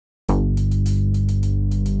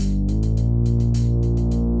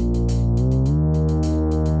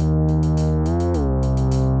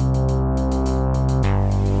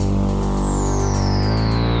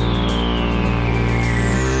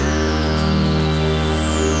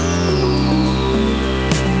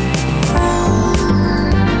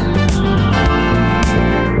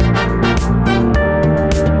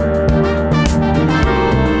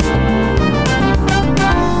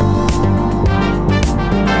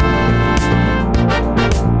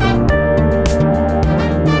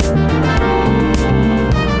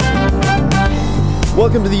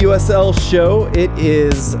Welcome to the USL show. It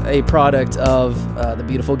is a product of the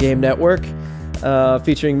Beautiful Game Network,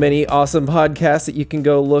 featuring many awesome podcasts that you can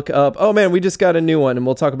go look up. Oh man, we just got a new one, and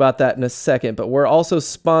we'll talk about that in a second. But we're also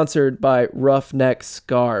sponsored by Roughneck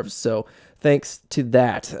Scarves, so thanks to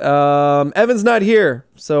that. Evan's not here,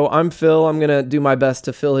 so I'm Phil. I'm gonna do my best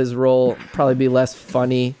to fill his role. Probably be less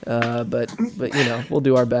funny, but you know, we'll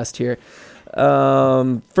do our best here.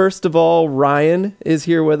 First of all, Ryan is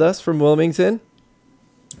here with us from Wilmington,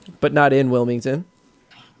 but not in Wilmington.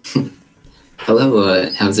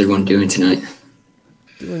 Hello, how's everyone doing tonight?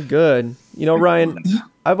 Doing good. You know, Ryan,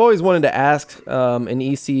 I've always wanted to ask an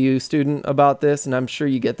ECU student about this, and I'm sure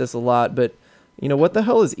you get this a lot, but, you know, what the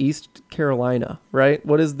hell is East Carolina, right?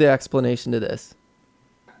 What is the explanation to this?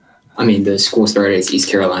 I mean, the school started as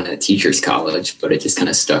East Carolina Teachers College, but it just kind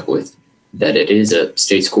of stuck with that it is a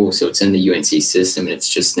state school, so it's in the UNC system, and it's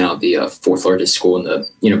just now the fourth largest school in the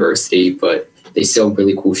university, but they sell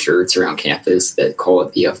really cool shirts around campus that call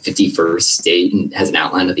it the 51st state and has an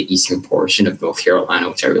outline of the eastern portion of North Carolina,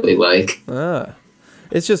 which I really like.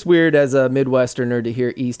 It's just weird as a Midwesterner to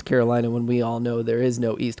hear East Carolina when we all know there is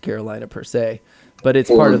no East Carolina per se, but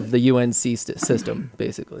it's part of the UNC system,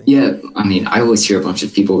 basically. Yeah, I mean, I always hear a bunch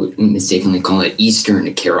of people mistakenly call it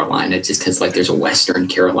Eastern Carolina just because, like, there's a Western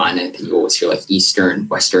Carolina. And you always hear, like, Eastern,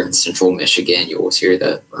 Western, Central Michigan. You always hear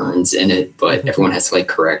the Burns in it, but everyone has to, like,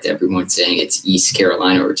 correct everyone saying it's East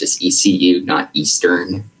Carolina or just ECU, not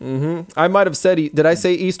Eastern. Mm-hmm. I might have said, did I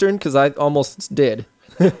say Eastern? Because I almost did.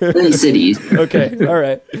 They said Eastern. Okay, all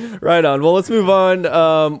right. Right on. Well, let's move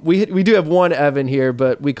on. We do have one Evan here,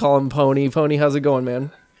 but we call him Pony. Pony, how's it going,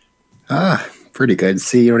 man? Pretty good.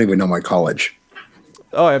 See, you don't even know my college.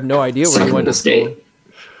 Oh, I have no idea where you went to school.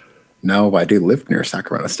 No, but I do live near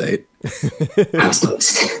Sacramento State.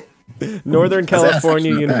 Northern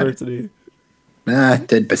California University.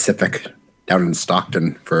 Did Pacific down in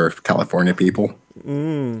Stockton for California people.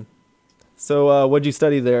 So what'd you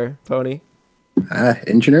study there, Pony?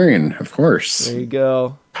 Engineering, of course. There you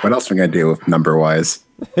go. What else am I going to do number-wise?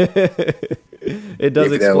 It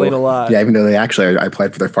does explain a lot. Yeah, even though I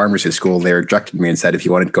applied for their pharmacy school, they rejected me and said, if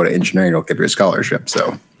you wanted to go to engineering, we'll give you a scholarship.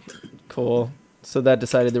 So cool. So that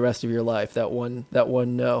decided the rest of your life, that one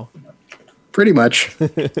no. Pretty much.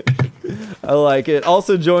 I like it.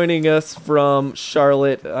 Also joining us from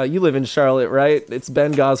Charlotte. You live in Charlotte, right? It's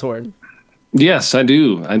Ben Goshorn. Yes, I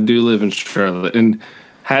do. I do live in Charlotte. And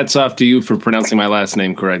hats off to you for pronouncing my last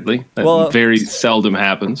name correctly. That very seldom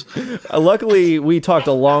happens. Luckily, we talked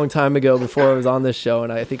a long time ago before I was on this show,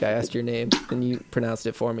 and I think I asked your name, and you pronounced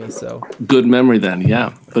it for me. So good memory then,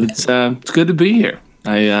 yeah. But it's good to be here.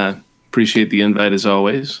 I appreciate the invite as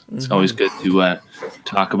always. It's always good to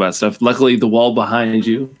talk about stuff. Luckily, the wall behind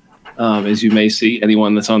you, as you may see,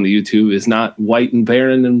 anyone that's on the YouTube, is not white and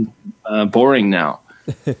barren and boring now.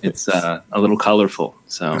 It's a little colorful.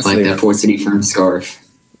 So it's like that Ford City Firm scarf.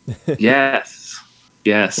 Yes.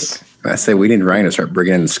 I say we need Ryan to start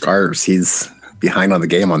bringing in scarves. He's behind on the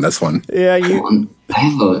game on this one. Yeah, I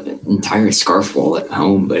have an entire scarf wall at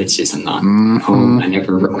home, but it's just I'm not home. I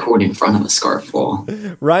never record in front of a scarf wall.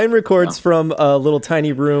 Ryan records from a little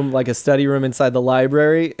tiny room, like a study room inside the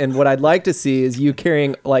library. And what I'd like to see is you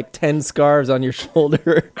carrying like 10 scarves on your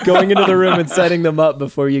shoulder, going into the room and setting them up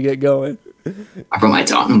before you get going. I brought my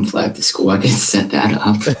Tottenham flag to school. I can set that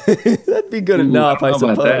up. That'd be good enough, I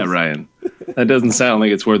suppose. How about that, Ryan? That doesn't sound like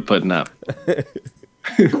it's worth putting up. I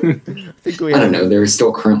don't know. They're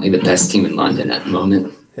still currently the best team in London at the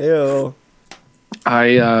moment. Ew.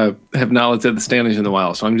 I have not looked at the standings in a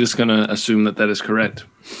while, so I'm just going to assume that is correct.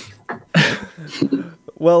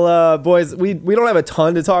 Well, boys, we don't have a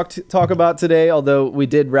ton to talk about today, although we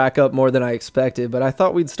did rack up more than I expected. But I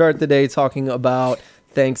thought we'd start the day talking about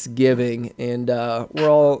Thanksgiving, and we're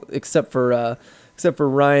all except for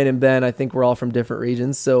Ryan and Ben. I think we're all from different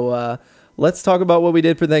regions. So let's talk about what we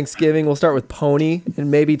did for Thanksgiving. We'll start with Pony,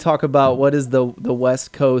 and maybe talk about what is the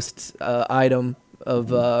West Coast item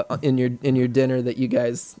of in your dinner that you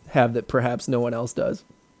guys have that perhaps no one else does.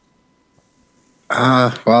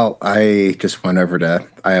 Well, I just went over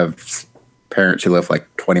I have parents who live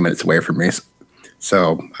like 20 minutes away from me,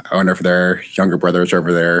 so I went over there. Younger brother's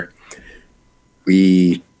over there.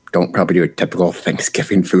 We don't probably do a typical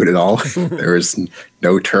Thanksgiving food at all. There was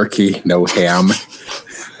no turkey, no ham.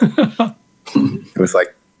 It was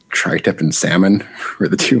like tri-tip and salmon were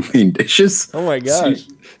the two main dishes. Oh my gosh.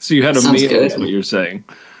 So you had a meal, is what you're saying.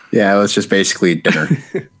 Yeah, it was just basically dinner.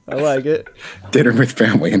 I like it. Dinner with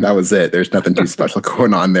family, and that was it. There's nothing too special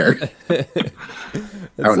going on there. I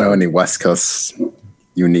don't know any West Coast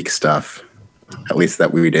unique stuff, at least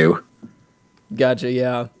that we do. Gotcha.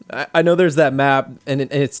 Yeah, I know there's that map, and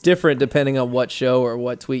it's different depending on what show or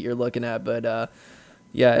what tweet you're looking at. But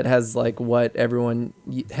yeah, it has like what everyone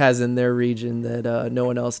has in their region that no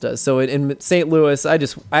one else does. So in St. Louis, I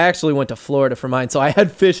actually went to Florida for mine, so I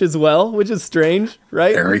had fish as well, which is strange,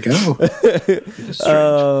 right? There we go.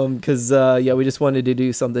 Because yeah, we just wanted to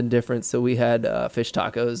do something different, so we had fish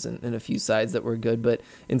tacos and a few sides that were good. But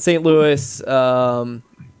in St. Louis,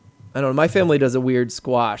 I don't know. My family does a weird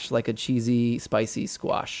squash, like a cheesy, spicy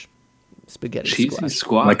squash, spaghetti Cheesy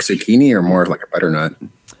squash. Like zucchini or more like a butternut?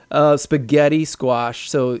 Spaghetti squash.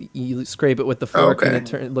 So you scrape it with the fork, Okay.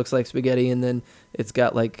 and it looks like spaghetti, and then it's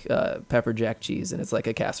got like pepper jack cheese, and it's like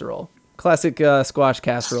a casserole. Classic squash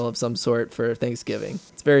casserole of some sort for Thanksgiving.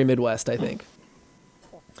 It's very Midwest, I think.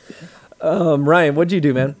 Ryan, what'd you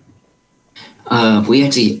do, man? I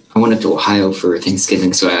went up to Ohio for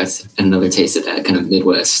Thanksgiving, so I had another taste of that kind of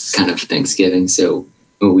Midwest kind of Thanksgiving. So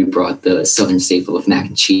we brought the Southern staple of mac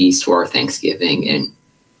and cheese to our Thanksgiving and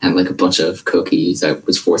had like a bunch of cookies. I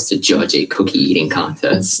was forced to judge a cookie eating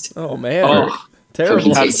contest. Oh man, Oh, terrible.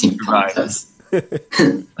 Cookie tasting contest.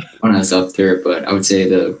 When I was up there, but I would say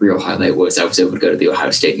the real highlight was I was able to go to the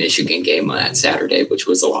Ohio State Michigan game on that Saturday, which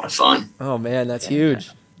was a lot of fun. Oh man, that's huge.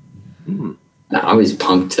 I was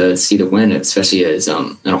pumped to see the win, especially as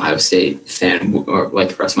an Ohio State fan, or like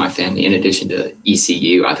the rest of my family. In addition to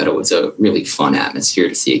ECU, I thought it was a really fun atmosphere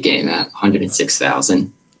to see a game at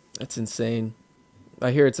 106,000. That's insane.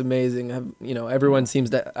 I hear it's amazing. Everyone seems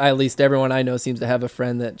to, at least everyone I know, seems to have a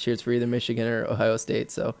friend that cheers for either Michigan or Ohio State.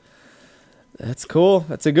 So that's cool.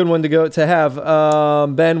 That's a good one to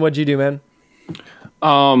have. Ben, what'd you do, man?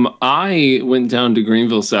 I went down to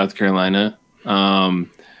Greenville, South Carolina.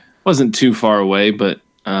 Wasn't too far away, but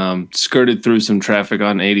skirted through some traffic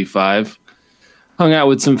on 85. Hung out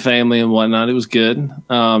with some family and whatnot. It was good.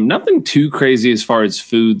 Nothing too crazy as far as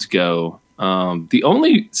foods go. The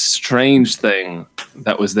only strange thing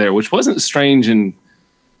that was there, which wasn't strange in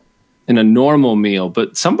a normal meal,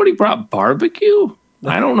 but somebody brought barbecue.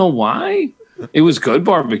 I don't know why. It was good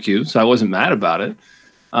barbecue, so I wasn't mad about it.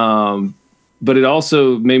 But it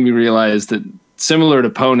also made me realize that, similar to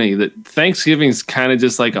Pony, that Thanksgiving is kind of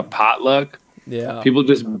just like a potluck. Yeah. People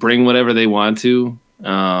just bring whatever they want to,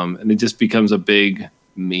 and it just becomes a big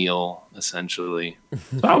meal, essentially.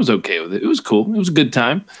 So I was okay with it. It was cool. It was a good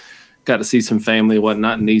time. Got to see some family and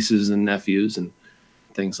whatnot, nieces and nephews and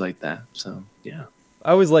things like that. So, yeah.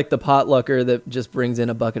 I always like the potlucker that just brings in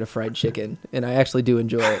a bucket of fried chicken, and I actually do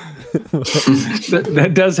enjoy it.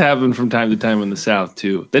 That does happen from time to time in the South,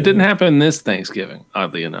 too. That didn't happen this Thanksgiving,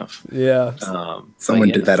 oddly enough. Yeah. Someone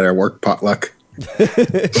did that at our work potluck.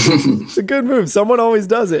 It's a good move. Someone always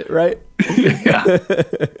does it, right? Yeah.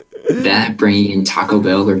 That, bringing in Taco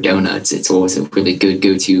Bell or donuts, it's always a really good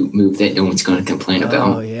go-to move that no one's going to complain Oh,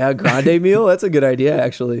 about. yeah. Grande meal. That's a good idea,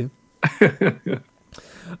 actually.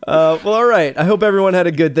 Well, all right. I hope everyone had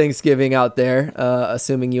a good Thanksgiving out there,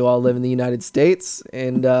 assuming you all live in the United States.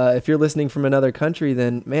 And if you're listening from another country,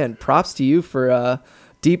 then, man, props to you for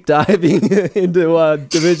deep diving into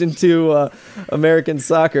Division II American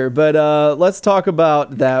soccer. But let's talk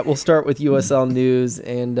about that. We'll start with USL News.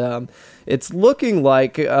 And it's looking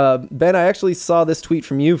like, Ben, I actually saw this tweet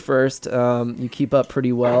from you first. You keep up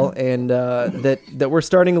pretty well. And that we're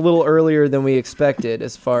starting a little earlier than we expected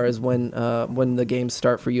as far as when the games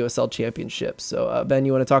start for USL Championships. So, Ben,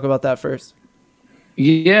 you want to talk about that first?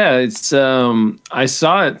 Yeah, it's I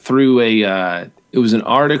saw it through it was an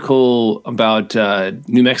article about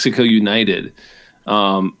New Mexico United.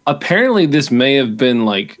 Apparently this may have been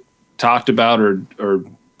like talked about or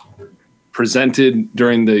presented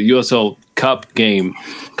during the USL Cup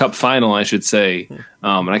final, I should say.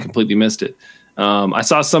 And I completely missed it. I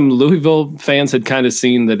saw some Louisville fans had kind of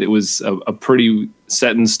seen that it was a pretty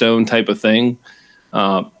set in stone type of thing.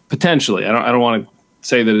 Potentially. I don't want to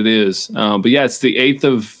say that it is. But yeah, it's the 8th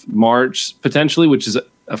of March, potentially, which is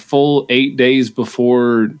a full 8 days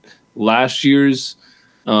before last year's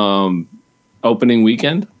opening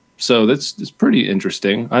weekend. So that's pretty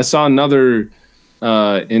interesting. I saw another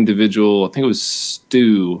individual, I think it was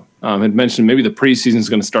Stu, had mentioned maybe the preseason is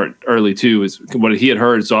going to start early too. Is what he had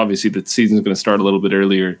heard. So obviously the season is going to start a little bit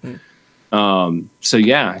earlier. So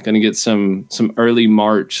yeah, going to get some early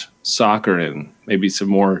March soccer in, maybe some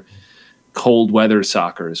more cold weather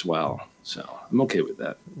soccer as well. So I'm okay with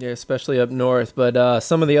that. Yeah, especially up north. But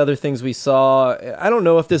some of the other things we saw, I don't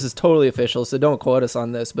know if this is totally official, so don't quote us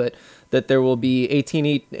on this, but that there will be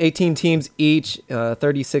 18 teams each,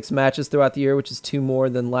 36 matches throughout the year, which is 2 more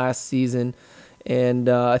than last season. And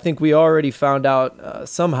I think we already found out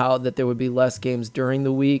somehow that there would be less games during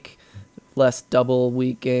the week, less double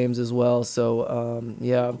week games as well. So,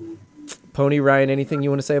 yeah, Pony, Ryan, anything you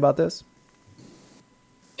want to say about this?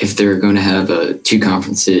 If they're going to have two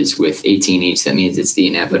conferences with 18 each, that means it's the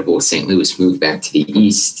inevitable St. Louis move back to the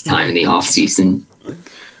East time in the offseason.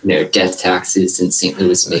 Death taxes and St.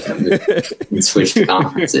 Louis making a move and switch to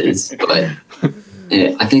conferences. But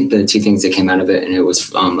I think the two things that came out of it, and it was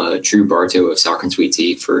from Drew Barto of Soccer and Sweet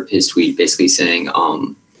Tea for his tweet basically saying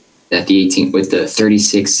that the 18 with the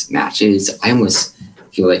 36 matches, I almost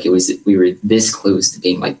feel like we were this close to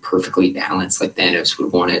being like perfectly balanced, like Thanos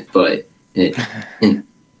would want it, but and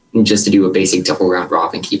just to do a basic double round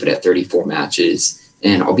robin, keep it at 34 matches.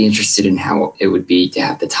 And I'll be interested in how it would be to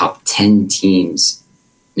have the top 10 teams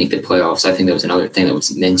make the playoffs. I think that was another thing that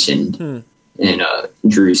was mentioned in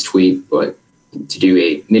Drew's tweet, but to do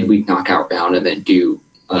a midweek knockout round and then do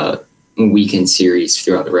weekend series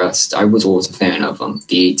throughout the rest. I was always a fan of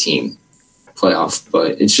the 8-team playoff,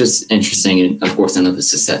 but it's just interesting. And of course, none of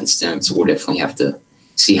this is set in stone, so we'll definitely have to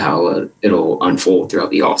see how it'll unfold throughout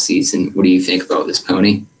the offseason. What do you think about this,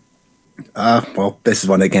 Pony? Well, this is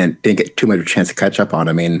one, again, didn't get too much of a chance to catch up on.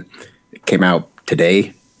 I mean, it came out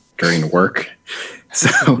today during work.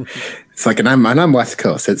 So it's like, and I'm West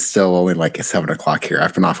Coast. It's still only like 7 o'clock here.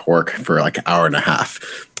 I've been off work for like an hour and a half.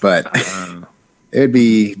 But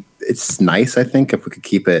it's nice, I think, if we could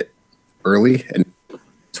keep it early and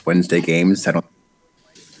it's Wednesday games. I don't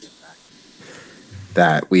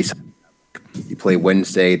that you play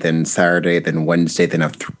Wednesday, then Saturday, then Wednesday, then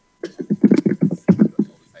have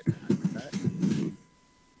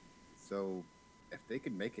So if they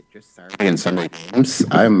could make it just Saturday and Sunday games,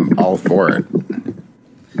 I'm all for it.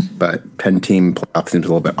 But 10-team playoff seems a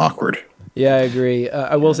little bit awkward. Yeah, I agree.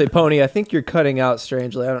 I will say, Pony, I think you're cutting out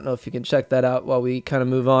strangely. I don't know if you can check that out while we kind of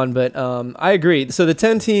move on, but I agree. So the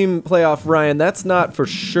 10-team playoff, Ryan, that's not for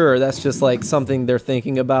sure. That's just like something they're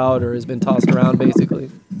thinking about or has been tossed around, basically.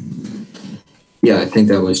 Yeah, I think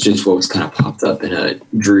that was just what was kind of popped up in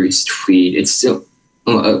Drew's tweet. It's still,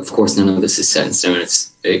 of course, none of this is set in stone.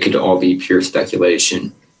 It could all be pure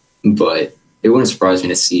speculation, but it wouldn't surprise me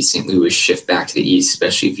to see St. Louis shift back to the East,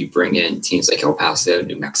 especially if you bring in teams like El Paso,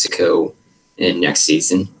 New Mexico, in next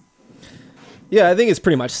season. Yeah, I think it's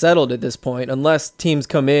pretty much settled at this point, unless teams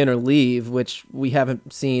come in or leave, which we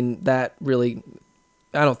haven't seen that really.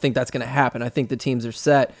 I don't think that's going to happen. I think the teams are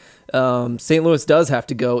set. St. Louis does have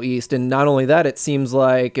to go east, and not only that, it seems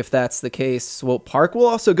like if that's the case, Swope Park will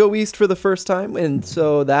also go east for the first time, and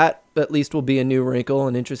so that at least will be a new wrinkle,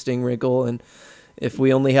 an interesting wrinkle, and if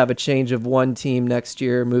we only have a change of one team next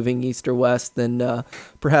year moving east or west, then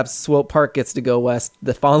perhaps Swope Park gets to go west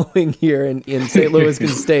the following year and St. Louis can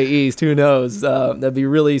stay east. Who knows? That'd be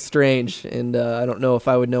really strange, and I don't know if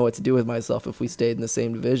I would know what to do with myself if we stayed in the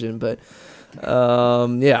same division. But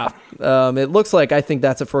it looks like I think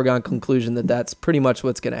that's a foregone conclusion that's pretty much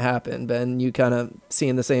what's going to happen. Ben, you kind of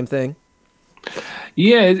seeing the same thing?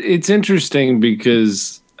 Yeah, it's interesting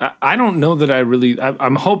because I don't know that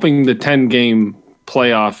I'm hoping the 10-game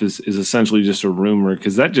playoff is essentially just a rumor,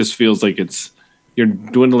 because that just feels like you're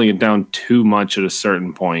dwindling it down too much at a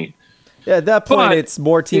certain point. Yeah, at that point, it's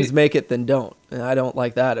more teams make it than don't, and I don't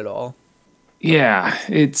like that at all. Yeah,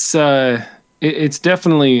 it's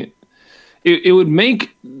definitely it would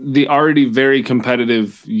make the already very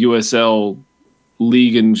competitive USL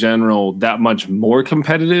league in general that much more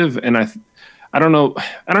competitive, and I don't know.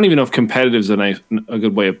 I don't even know if competitive is a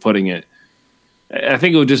good way of putting it. I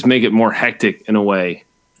think it would just make it more hectic in a way.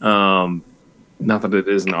 Not that it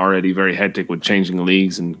isn't already very hectic with changing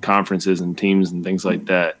leagues and conferences and teams and things like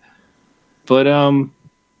that. But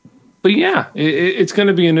yeah, it's going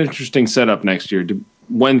to be an interesting setup next year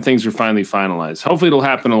when things are finally finalized. Hopefully it'll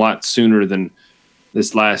happen a lot sooner than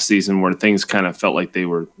this last season, where things kind of felt like they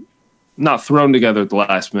were not thrown together at the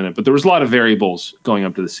last minute, but there was a lot of variables going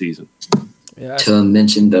up to the season. Yeah. To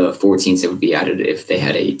mention the 4 teams that would be added if they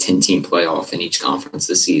had a 10-team playoff in each conference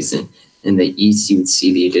this season. In the East, you would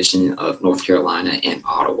see the addition of North Carolina and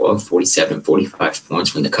Ottawa, 47 45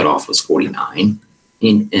 points when the cutoff was 49.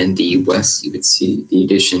 In the West, you would see the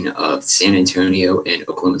addition of San Antonio and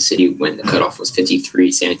Oklahoma City when the cutoff was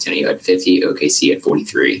 53. San Antonio had 50, OKC had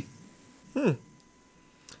 43.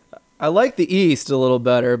 I like the East a little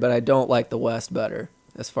better, but I don't like the West better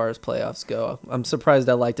as far as playoffs go. I'm surprised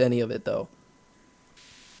I liked any of it, though.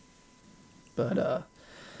 But,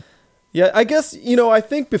 yeah, I guess, I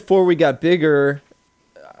think before we got bigger,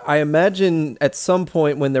 I imagine at some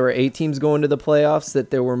point when there were 8 teams going to the playoffs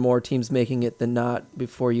that there were more teams making it than not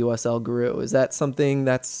before USL grew. Is that something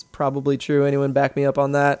that's probably true? Anyone back me up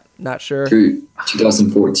on that? Not sure. Through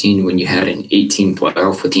 2014, when you had an 8-team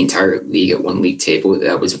playoff with the entire league at one league table,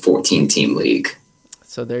 that was a 14-team league.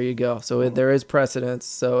 So there you go. So there is precedence.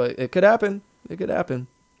 So it could happen. It could happen.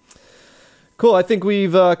 Cool. I think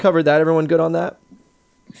we've covered that. Everyone good on that?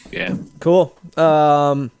 Yeah. Cool.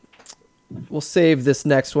 We'll save this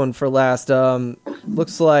next one for last.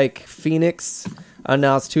 Looks like Phoenix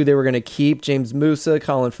announced who they were going to keep. James Musa,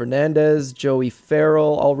 Colin Fernandez, Joey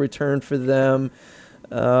Farrell all returned for them.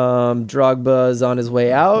 Drogba is on his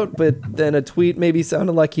way out, but then a tweet maybe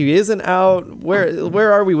sounded like he isn't out.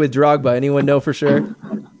 Where are we with Drogba? Anyone know for sure?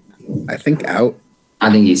 I think out.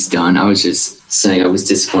 I think he's done. I was just saying I was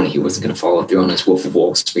disappointed he wasn't going to follow through on his Wolf of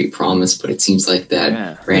Wall Street promise, but it seems like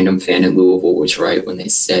that random fan in Louisville was right when they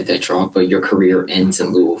said that Drogba, your career ends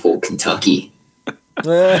in Louisville, Kentucky.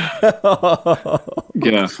 Yeah.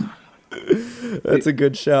 That's a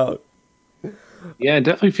good shout. Yeah, it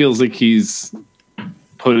definitely feels like he's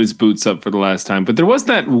put his boots up for the last time. But there was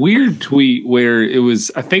that weird tweet where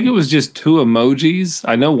I think it was just two emojis.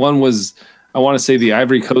 I know one was, I want to say, the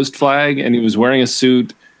Ivory Coast flag, and he was wearing a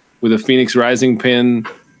suit with a Phoenix Rising pin,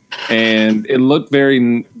 and it looked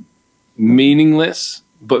very meaningless.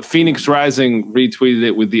 But Phoenix Rising retweeted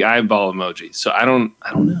it with the eyeball emoji. So I don't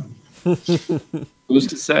know. Who's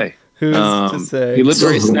to say? Who's to say? He looked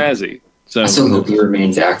very snazzy. So I still hope he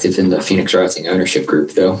remains active in the Phoenix Rising ownership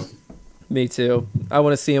group, though. Me too. I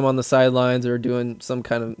want to see him on the sidelines or doing some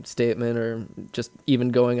kind of statement or just even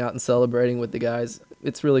going out and celebrating with the guys.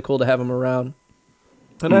 It's really cool to have him around.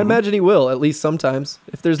 And I imagine he will, at least sometimes.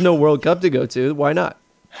 If there's no World Cup to go to, why not?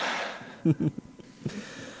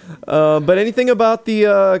 But anything about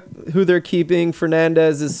the who they're keeping?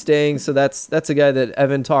 Fernandez is staying, so that's a guy that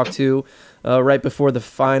Evan talked to right before the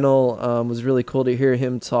final. Was really cool to hear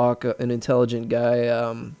him talk. An intelligent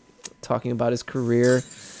guy talking about his career.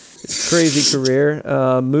 His crazy career.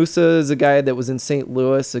 Musa is a guy that was in St.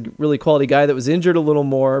 Louis, a really quality guy that was injured a little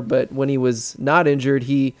more, but when he was not injured,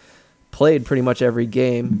 he played pretty much every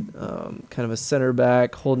game. Kind of a center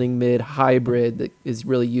back, holding mid hybrid that is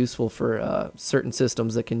really useful for certain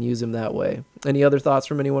systems that can use him that way. Any other thoughts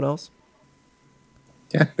from anyone else?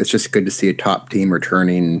 Yeah, it's just good to see a top team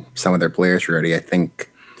returning some of their players already. I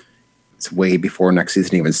think it's way before next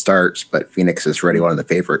season even starts, but Phoenix is already one of the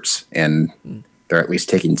favorites, and they're at least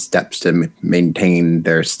taking steps to maintain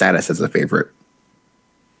their status as a favorite.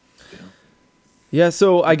 Yeah,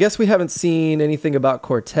 so I guess we haven't seen anything about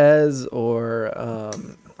Cortez or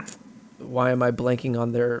why am I blanking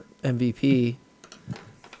on their MVP?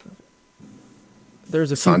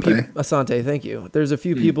 There's a few people, Asante, thank you. There's a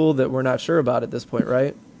few people that we're not sure about at this point,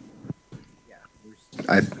 right?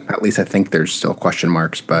 At least I think there's still question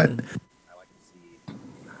marks, but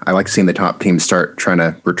I like seeing the top teams start trying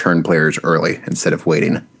to return players early instead of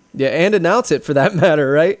waiting. Yeah, and announce it for that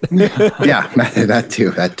matter, right? Yeah,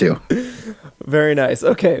 that too. Very nice.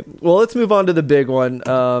 Okay, well, let's move on to the big one.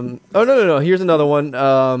 No. Here's another one.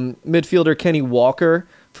 Midfielder Kenny Walker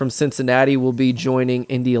from Cincinnati will be joining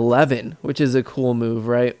Indy 11, which is a cool move,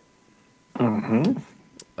 right? Mm-hmm.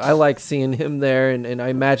 I like seeing him there, and I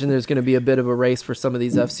imagine there's going to be a bit of a race for some of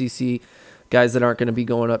these FCC guys that aren't going to be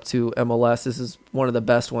going up to MLS. This is one of the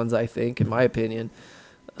best ones, I think, in my opinion.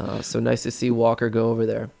 So nice to see Walker go over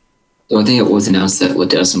there. So I think it was announced that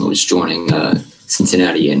Ledesma was joining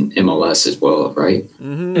Cincinnati and MLS as well, right?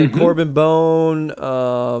 Mm-hmm. And Corbin Bone.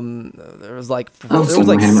 There was like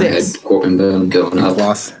six. Corbin Bone going up.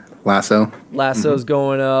 Lasso's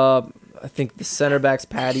going up. I think the center back's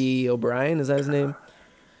Patty O'Brien. Is that his name?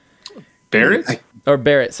 Barrett? Or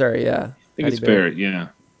Barrett, sorry, yeah. I think it's Barrett, yeah.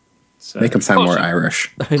 Make him sound more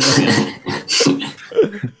Irish.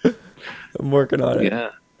 I'm working on it. Yeah.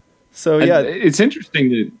 So yeah, it's interesting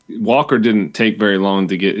that Walker didn't take very long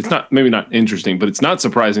to get. It's not maybe not interesting, but it's not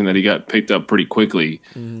surprising that he got picked up pretty quickly.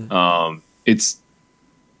 It's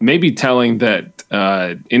maybe telling that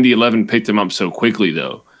Indy 11 picked him up so quickly,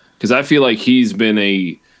 though, because I feel like he's been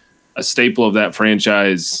a staple of that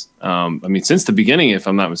franchise. I mean, since the beginning, if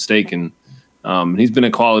I'm not mistaken. He's been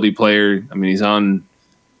a quality player. I mean, he's on.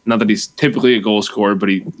 Not that he's typically a goal scorer, but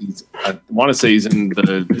he's I want to say he's in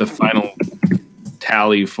the final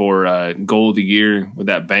tally for goal of the year with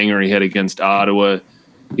that banger he had against Ottawa.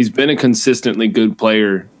 He's been a consistently good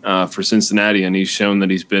player for Cincinnati, and he's shown that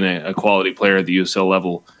he's been a quality player at the USL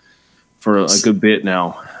level for a good bit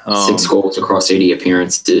now. 6 goals across 80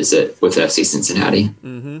 appearances with FC Cincinnati.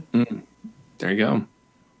 Mm-hmm. There you go. And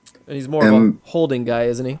he's more of a holding guy,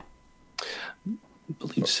 isn't he? I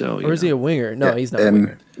believe so. Or is he a winger? No, he's not a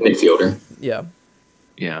winger. Midfielder. Yeah.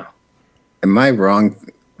 Yeah. Am I wrong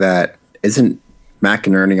that isn't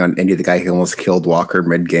McInerney on Indy the guy who almost killed Walker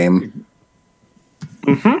mid-game?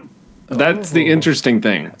 Mm-hmm. That's the interesting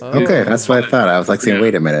thing. Okay, that's what I thought. I was like saying,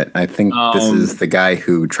 wait a minute. I think this is the guy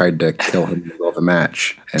who tried to kill him in the middle of the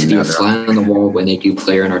match. And to be a fly on the wall when they do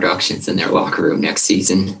player introductions in their locker room next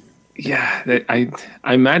season. Yeah, I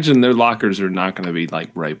imagine their lockers are not going to be like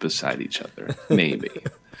right beside each other. Maybe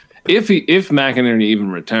if McInerney even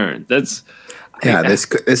returned, that's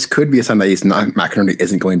this could be a sign that McInerney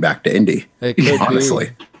isn't going back to Indy. It could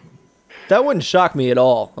honestly. be. That wouldn't shock me at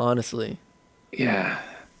all, honestly. Yeah,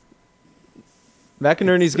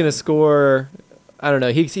 McInerney's going to score. I don't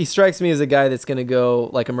know. He strikes me as a guy that's going to go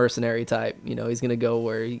like a mercenary type. You know, he's going to go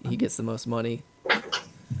where he gets the most money.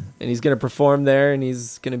 And he's going to perform there, and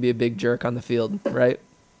he's going to be a big jerk on the field, right?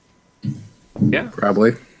 Yeah.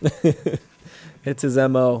 Probably. It's his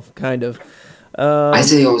MO, kind of. I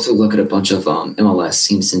say also look at a bunch of MLS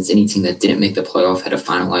teams, since any team that didn't make the playoff had to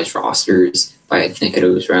finalize rosters by, I think it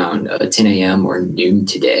was around 10 a.m. or noon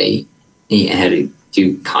today, and had to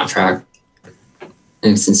do contract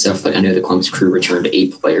and stuff. Like, I know the Columbus Crew returned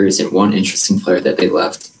 8 players, and one interesting player that they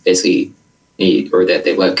left that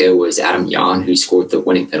they let go was Adam Yan, who scored the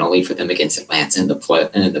winning penalty for them against Atlanta in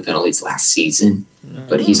the penalties last season. Mm-hmm.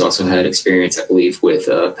 But he's also had experience, I believe, with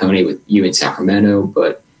penalty with you in Sacramento,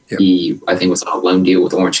 but he, I think, was on a loan deal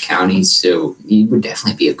with Orange County, so he would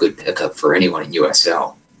definitely be a good pickup for anyone in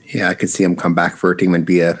USL. Yeah, I could see him come back for a team and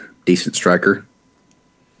be a decent striker.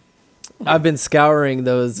 I've been scouring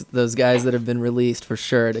those guys that have been released for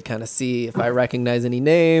sure to kind of see if I recognize any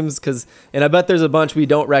names, and I bet there's a bunch we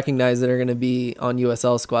don't recognize that are going to be on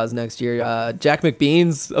USL squads next year. Jack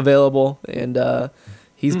McBean's available, and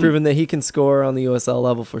he's proven that he can score on the USL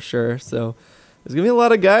level for sure. So there's going to be a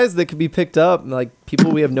lot of guys that could be picked up, like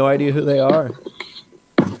people we have no idea who they are.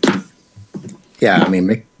 Yeah, I mean,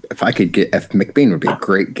 if McBean would be a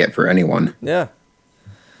great get for anyone. Yeah.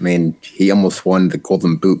 I mean, he almost won the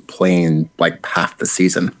Golden Boot playing like half the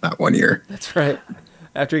season that one year. That's right.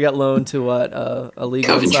 After he got loaned to a league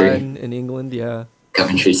outside in England, yeah.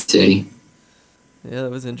 Coventry City. Yeah, that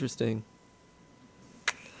was interesting.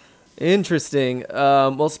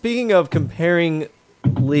 Well, speaking of comparing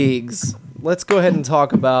leagues, let's go ahead and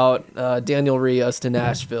talk about Daniel Rios to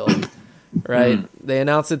Nashville. Right? They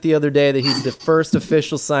announced it the other day that he's the first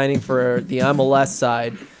official signing for the MLS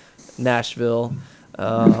side, Nashville.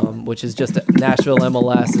 Which is just Nashville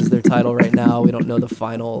MLS is their title right now. We don't know the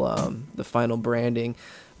final branding,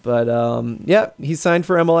 but he signed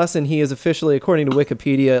for MLS, and he is officially, according to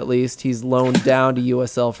Wikipedia at least, he's loaned down to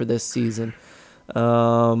USL for this season.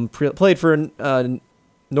 Played for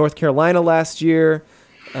North Carolina last year,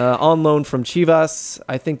 on loan from Chivas.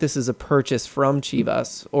 I think this is a purchase from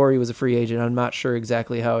Chivas, or he was a free agent. I'm not sure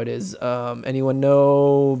exactly how it is. Anyone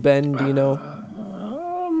know? Ben, do you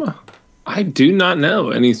know? I do not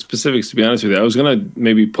know any specifics, to be honest with you. I was going to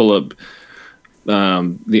maybe pull up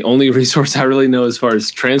the only resource I really know as far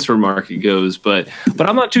as transfer market goes, but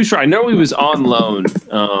I'm not too sure. I know he was on loan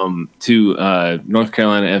to North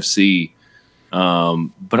Carolina FC,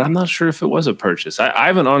 but I'm not sure if it was a purchase. I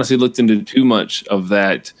haven't honestly looked into too much of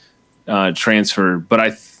that transfer, but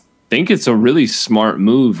I think it's a really smart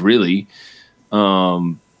move, really,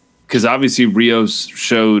 because obviously Rios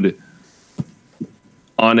showed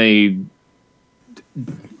on a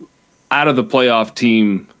out of the playoff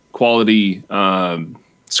team quality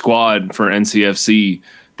squad for NCFC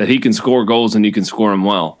that he can score goals, and he can score them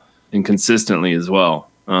well and consistently as well.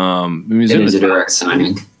 It is a direct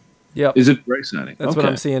signing. Yeah, is it a direct signing? That's what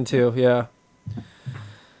I'm seeing too. Yeah,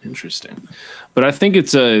 interesting. But I think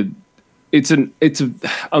it's a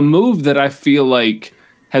move that I feel like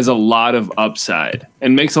has a lot of upside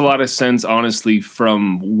and makes a lot of sense, honestly,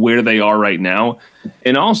 from where they are right now.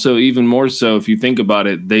 And also, even more so, if you think about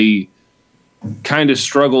it, they kind of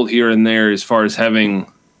struggled here and there as far as having,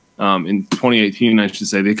 in 2018, I should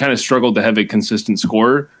say, they kind of struggled to have a consistent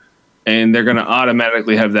scorer. And they're going to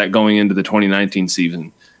automatically have that going into the 2019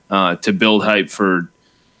 season to build hype for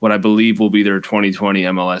what I believe will be their 2020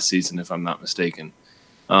 MLS season, if I'm not mistaken.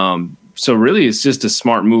 So really, it's just a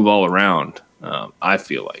smart move all around. I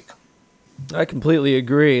feel like. I completely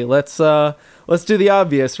agree. Let's do the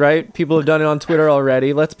obvious, right? People have done it on Twitter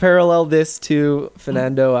already. Let's parallel this to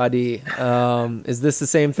Fernando Adi. Is this the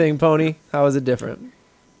same thing, Pony? How is it different?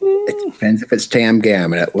 It depends if it's Tam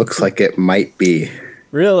Gam, and it looks like it might be.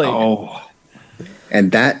 Really? Oh.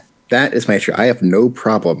 And that is my issue. I have no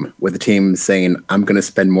problem with the team saying, I'm going to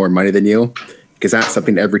spend more money than you, because that's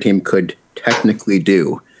something every team could technically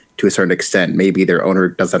do. To a certain extent, maybe their owner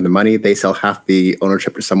doesn't have the money. They sell half the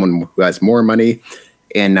ownership to someone who has more money,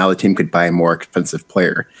 and now the team could buy a more expensive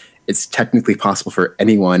player. It's technically possible for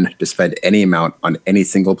anyone to spend any amount on any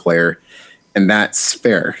single player, and that's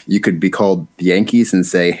fair. You could be called the Yankees and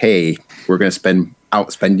say, hey, we're going to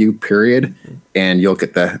outspend you, period, and you'll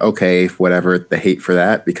get the, okay, whatever, the hate for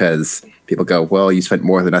that, because people go, well, you spent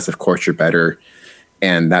more than us, of course you're better.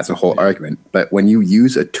 And that's a whole argument. But when you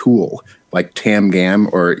use a tool like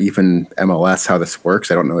TamGam or even MLS, how this works,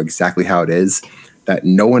 I don't know exactly how it is, that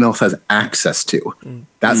no one else has access to,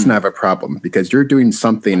 that's not a problem, because you're doing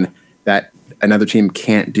something that another team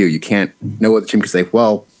can't do. You can't, no other team can say,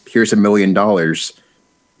 well, here's $1 million,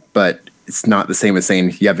 but it's not the same as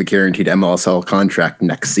saying you have a guaranteed MLSL contract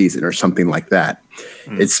next season or something like that.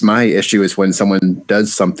 It's my issue is when someone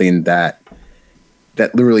does something that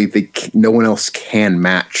literally no one else can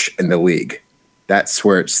match in the league. That's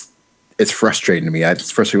where it's frustrating to me.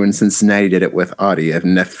 It's frustrating when Cincinnati did it with Audi,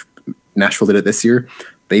 and if Nashville did it this year,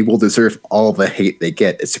 they will deserve all the hate they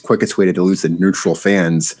get. It's the quickest way to lose the neutral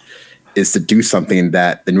fans is to do something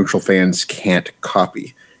that the neutral fans can't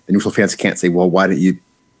copy. The neutral fans can't say, well, why don't you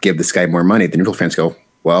give this guy more money? The neutral fans go,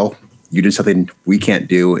 well, you did something we can't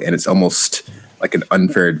do, and it's almost like an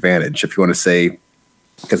unfair advantage. If you want to say,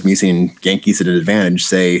 because I'm using Yankees at an advantage,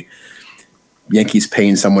 say Yankees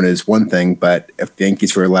paying someone is one thing, but if the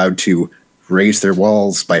Yankees were allowed to raise their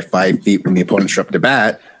walls by 5 feet when the opponents are up to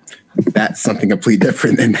bat, that's something completely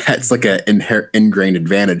different. And that's like an ingrained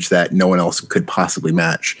advantage that no one else could possibly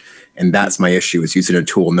match. And that's my issue, is using a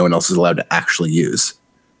tool no one else is allowed to actually use.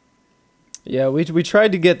 Yeah, we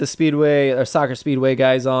tried to get the Speedway or Soccer Speedway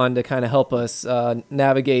guys on to kind of help us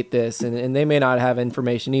navigate this, and they may not have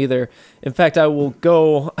information either. In fact, I will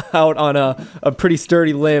go out on a pretty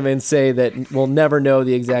sturdy limb and say that we'll never know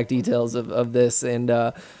the exact details of this and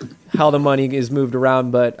how the money is moved around.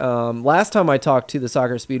 But last time I talked to the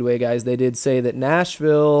Soccer Speedway guys, they did say that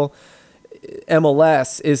Nashville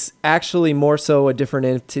MLS is actually more so a different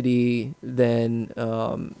entity than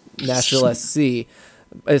Nashville SC.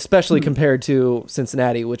 Especially compared to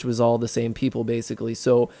Cincinnati, which was all the same people basically.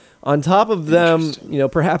 So on top of them,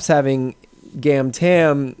 perhaps having Gam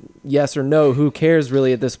Tam, yes or no, who cares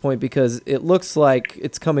really at this point, because it looks like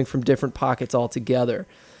it's coming from different pockets altogether.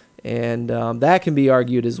 And that can be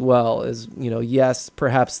argued as well as, yes,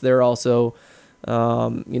 perhaps they're also,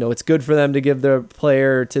 it's good for them to give their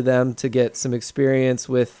player to them to get some experience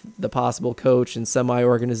with the possible coach and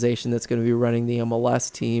semi-organization that's going to be running the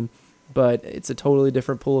MLS team. But it's a totally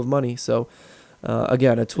different pool of money. So,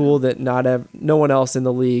 again, a tool that no one else in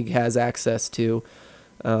the league has access to.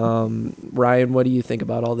 Ryan, what do you think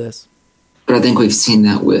about all this? But I think we've seen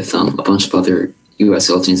that with a bunch of other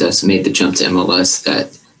USL teams that's made the jump to MLS,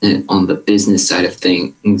 that on the business side of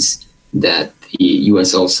things, that the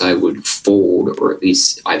USL side would fold or at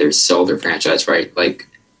least either sell their franchise, right? Like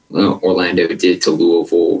Orlando did to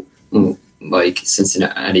Louisville. Like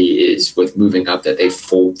Cincinnati is with moving up, that they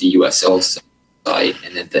fold the USL side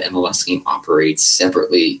and then the MLS game operates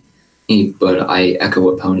separately. But I echo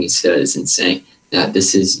what Pony says in saying that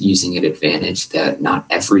this is using an advantage that not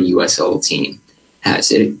every USL team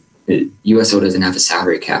has. USL doesn't have a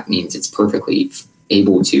salary cap, means it's perfectly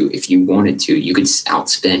able to, if you wanted to, you could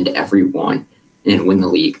outspend everyone and win the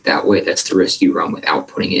league that way. That's the risk you run without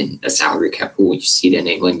putting in a salary cap rule. You see it in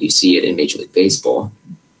England, you see it in Major League Baseball.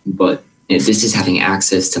 But this is having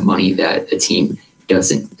access to money that a team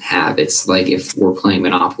doesn't have. It's like if we're playing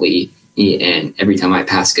Monopoly and every time I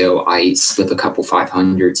pass go, I slip a couple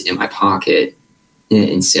 500s in my pocket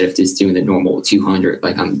instead of just doing the normal 200.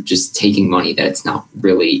 Like I'm just taking money that's not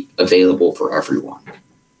really available for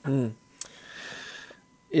everyone.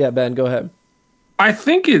 Yeah, Ben, go ahead. I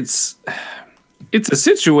think it's a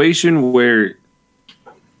situation where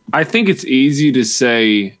I think it's easy to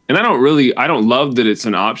say, and I don't love that it's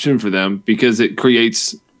an option for them, because it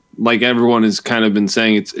creates, like everyone has kind of been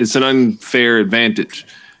saying, it's an unfair advantage,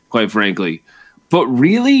 quite frankly. But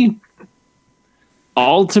really,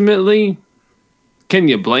 ultimately, can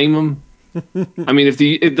you blame them? I mean, if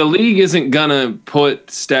the league isn't gonna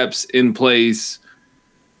put steps in place,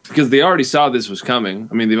 because they already saw this was coming.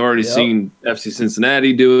 I mean, they've already seen FC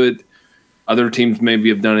Cincinnati do it. Other teams maybe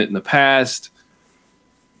have done it in the past.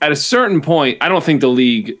 At a certain point, I don't think the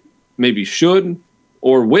league maybe should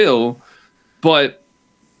or will, but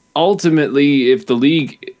ultimately, if the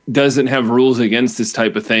league doesn't have rules against this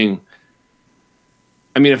type of thing,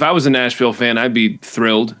 I mean, if I was a Nashville fan, I'd be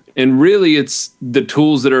thrilled. And really, it's the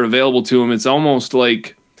tools that are available to them. It's almost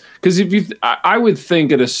like, because I would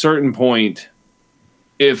think at a certain point,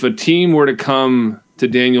 if a team were to come to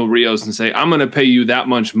Daniel Rios and say, I'm going to pay you that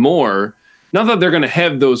much more, not that they're going to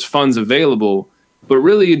have those funds available, but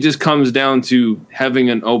really, it just comes down to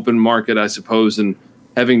having an open market, I suppose, and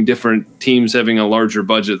having different teams having a larger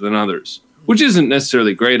budget than others, which isn't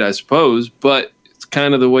necessarily great, I suppose, but it's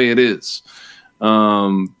kind of the way it is.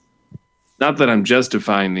 Not that I'm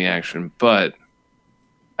justifying the action, but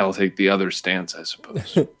I'll take the other stance, I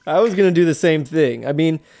suppose. I was going to do the same thing. I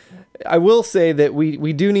mean, I will say that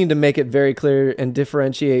we do need to make it very clear and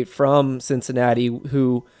differentiate from Cincinnati,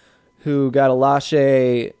 who got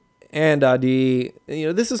Alache and Adi.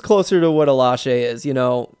 This is closer to what Alache is.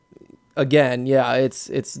 Again, yeah,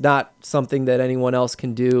 it's not something that anyone else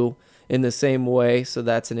can do in the same way, so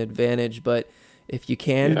that's an advantage. But if you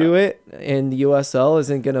can do it, and the USL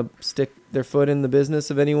isn't going to stick their foot in the business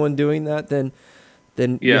of anyone doing that, then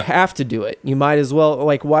you have to do it. You might as well.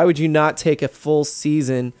 Like, why would you not take a full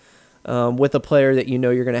season with a player that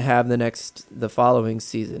you're going to have the following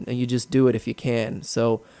season, and you just do it if you can?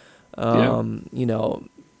 So, I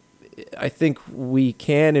think we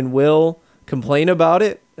can and will complain about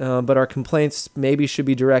it, but our complaints maybe should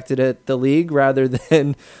be directed at the league rather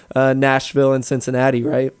than Nashville and Cincinnati,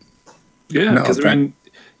 right? Yeah, because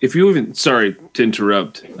if you even, sorry to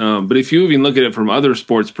interrupt, but if you even look at it from other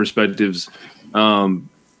sports perspectives,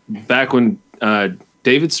 back when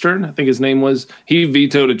David Stern, I think his name was, he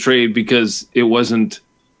vetoed a trade because it wasn't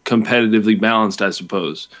competitively balanced, I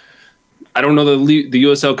suppose. I don't know that the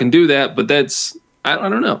USL can do that, but I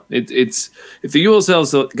don't know. It's if the USL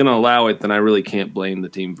is going to allow it, then I really can't blame the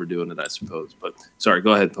team for doing it, I suppose. But sorry,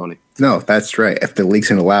 go ahead, Tony. No, that's right. If the league's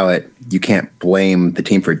going to allow it, you can't blame the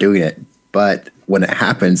team for doing it. But when it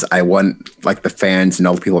happens, I want the fans and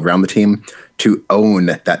all the people around the team to own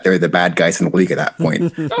that they're the bad guys in the league at that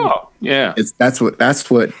point. Oh, yeah. That's what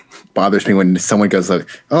bothers me when someone goes like,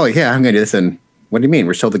 "Oh yeah, I'm going to do this," and what do you mean?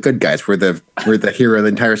 We're still the good guys. We're the hero of the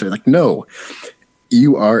entire story. Like, no,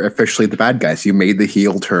 you are officially the bad guys. You made the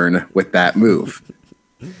heel turn with that move,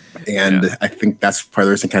 and I think that's part of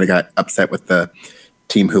the reason I kind of got upset with the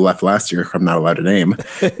team who left last year. I'm not allowed to name.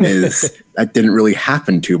 Is that didn't really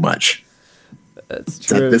happen too much. That's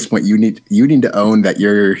true. So at this point, you need to own that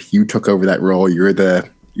you took over that role. You're the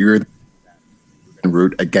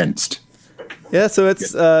root against. Yeah, so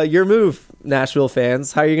it's your move, Nashville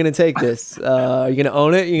fans. How are you going to take this? Are you going to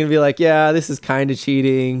own it? You're going to be like, yeah, this is kind of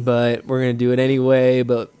cheating, but we're going to do it anyway,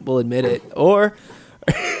 but we'll admit it. Or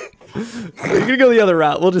you're going to go the other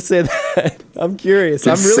route. We'll just say that. I'm curious.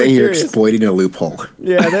 I'm really curious. You're exploiting a loophole.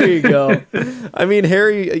 Yeah, there you go. I mean,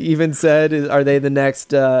 Harry even said, are they the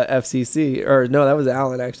next FCC? Or no, that was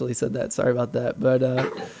Alan actually said that. Sorry about that. But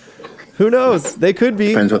who knows? They could be.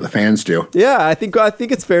 Depends what the fans do. Yeah, I think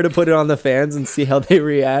it's fair to put it on the fans and see how they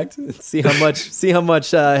react and see how much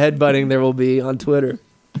headbutting there will be on Twitter.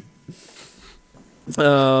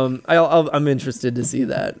 I'm interested to see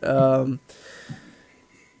that.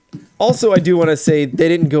 Also, I do want to say they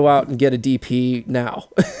didn't go out and get a DP now.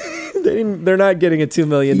 They're not getting a $2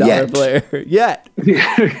 million player yet.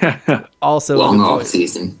 Also, long off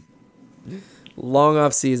season. Long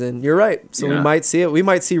off season. You're right. So we might see it. We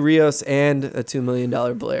might see Rios and a $2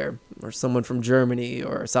 million player, or someone from Germany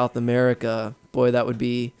or South America. Boy, that'd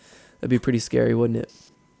be pretty scary, wouldn't it?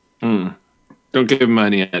 Don't give him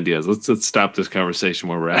any ideas. Let's stop this conversation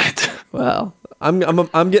where we're at. Well,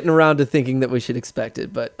 I'm getting around to thinking that we should expect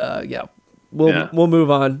it, but we'll move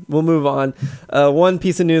on. We'll move on. One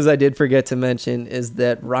piece of news I did forget to mention is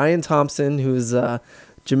that Ryan Thompson, who's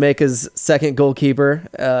Jamaica's second goalkeeper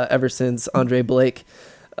ever since Andre Blake,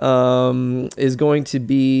 is going to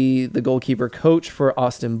be the goalkeeper coach for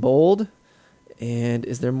Austin Bold. And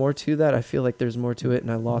is there more to that? I feel like there's more to it,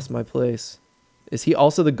 and I lost my place. Is he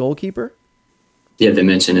also the goalkeeper? Yeah, they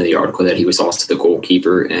mentioned in the article that he was also the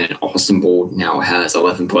goalkeeper, and Austin Bold now has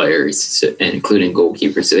 11 players, including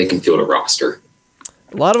goalkeepers, so they can field a roster.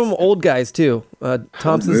 A lot of them old guys, too.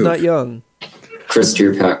 Thompson's not young. Chris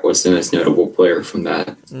Tierpak was the most notable player from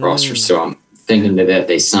that roster, so I'm thinking that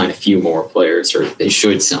they sign a few more players, or they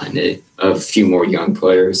should sign a few more young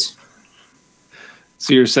players.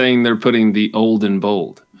 So you're saying they're putting the old in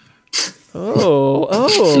bold?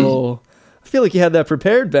 Oh. I feel like you had that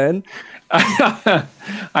prepared, Ben.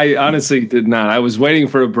 I honestly did not. I was waiting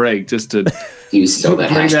for a break just to bring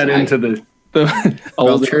that into the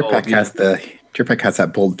old. Tierpak has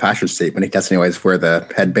that bold fashion statement. He doesn't always wear the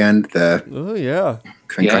headband, the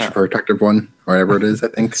concussion protective one, or whatever it is, I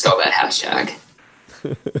think. Saw that hashtag.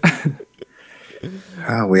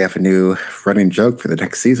 We have a new running joke for the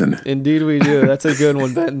next season. Indeed we do. That's a good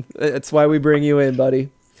one, Ben. That's why we bring you in, buddy.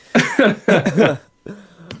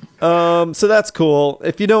 So that's cool.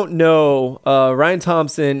 If you don't know, Ryan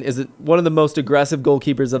Thompson is one of the most aggressive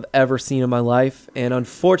goalkeepers I've ever seen in my life. And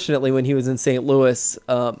unfortunately, when he was in St. Louis,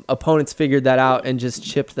 opponents figured that out and just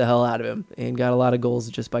chipped the hell out of him and got a lot of goals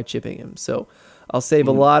just by chipping him. So I'll save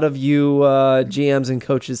a lot of you GMs and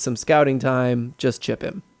coaches some scouting time. Just chip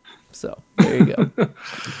him. So there you go.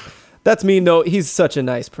 That's me. No, he's such a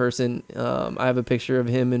nice person. I have a picture of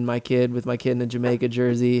him and my kid with my kid in a Jamaica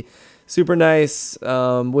jersey. super nice.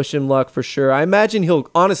 Wish him luck for sure. I imagine he'll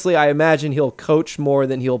coach more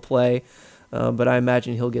than he'll play, but I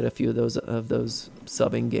imagine he'll get a few of those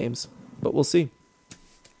subbing games. But we'll see.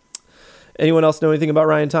 Anyone else know anything about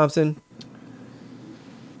Ryan Thompson?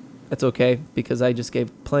 That's okay, because I just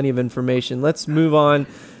gave plenty of information. Let's move on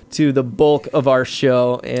to the bulk of our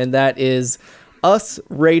show, and that is us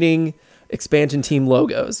rating expansion team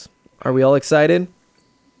logos. Are we all excited?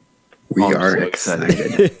 We are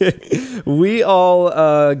excited. We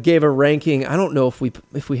all gave a ranking. I don't know if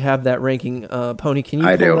we have that ranking. Pony, can you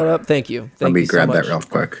pull that up? Thank you. Let me grab that real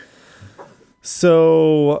quick.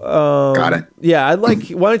 So got it. Yeah, I'd like.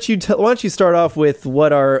 Why don't you start off with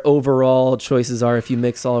what our overall choices are if you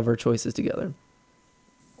mix all of our choices together?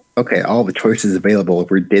 Okay, all the choices available.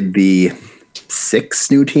 We did the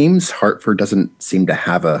 6 new teams. Hartford doesn't seem to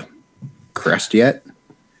have a crest yet,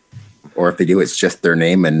 or if they do, it's just their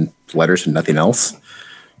name and letters and nothing else.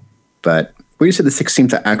 But we just said the 6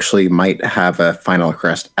 teams that actually might have a final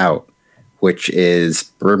crest out, which is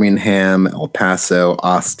Birmingham, El Paso,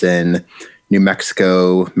 Austin, New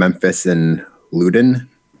Mexico, Memphis, and Loudon.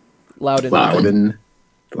 Loudon.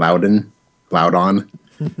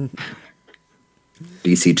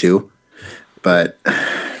 DC2. But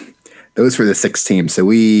those were the 6 teams. So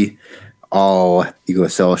we all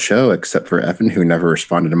EagleSL show, except for Evan, who never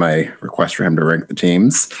responded to my request for him to rank the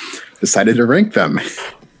teams, decided to rank them.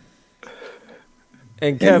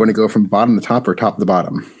 And Kev, want to go from bottom to top or top to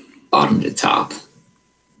bottom? Bottom to top.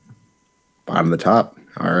 Bottom to top.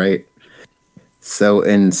 All right. So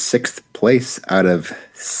in 6th place out of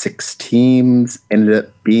 6 teams ended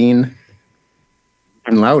up being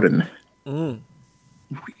in Loudon.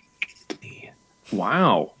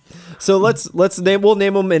 Wow. So we'll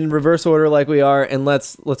name them in reverse order like we are, and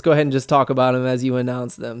let's go ahead and just talk about them as you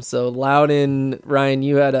announce them. So Loudon, Ryan,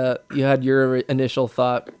 you had your initial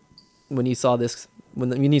thought when you saw this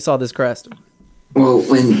crest. Well,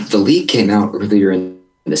 when the league came out earlier in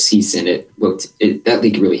the season, that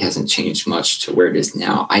league really hasn't changed much to where it is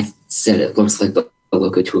now. I said it looks like the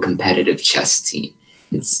logo to a competitive chess team.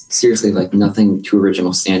 It's seriously like nothing too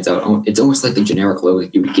original stands out. It's almost like the generic logo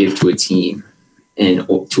you would give to a team and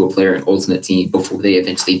to a player in Ultimate Team before they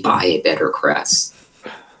eventually buy a better crest.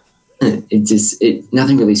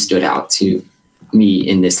 Nothing really stood out to me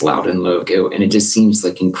in this Loudon logo, and it just seems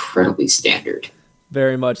like incredibly standard.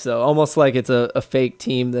 Very much so. Almost like it's a fake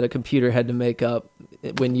team that a computer had to make up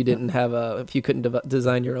when you didn't have if you couldn't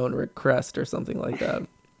design your own crest or something like that.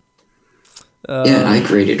 And I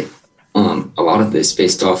created a lot of this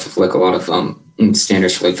based off of like a lot of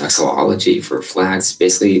standards for like vexillology for flags.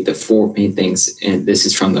 Basically, the 4 main things, and this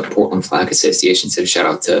is from the Portland Flag Association, so shout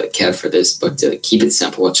out to Kev for this, but to keep it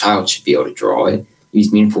simple, a child should be able to draw it,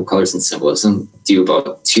 use meaningful colors and symbolism, do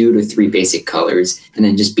about 2 to 3 basic colors, and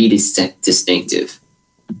then just be distinctive.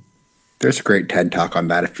 There's a great TED Talk on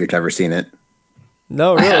that if you've ever seen it.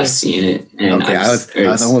 No, really? I have seen it. And okay, I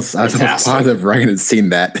was almost positive Ryan had seen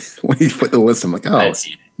that when he put the list. I'm like, oh. I'd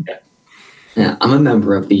seen it. Yeah, I'm a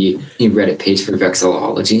member of the Reddit page for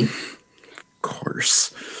vexillology. Of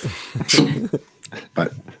course.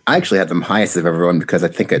 But I actually had them highest of everyone because I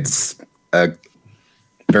think it's a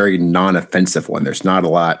very non-offensive one. There's not a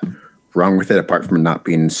lot wrong with it apart from not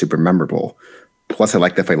being super memorable. Plus, I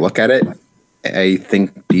like that if I look at it, I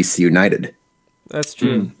think DC United. That's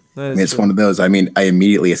true. It's one of those. I mean, I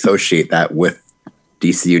immediately associate that with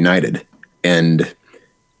DC United. And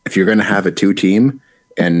if you're going to have a 2 team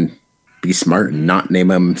and be smart and not name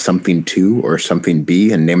them something 2 or something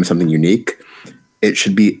B and name them something unique, it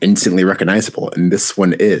should be instantly recognizable. And this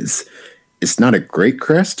one is. It's not a great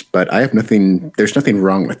crest, but there's nothing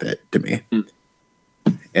wrong with it to me.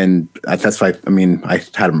 And that's why, I had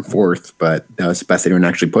them 4th, but that was the best anyone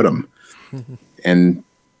actually put them. And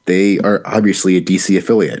they are obviously a DC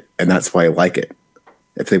affiliate, and that's why I like it.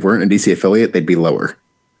 If they weren't a DC affiliate, they'd be lower.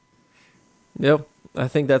 Yep, I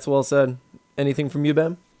think that's well said. Anything from you,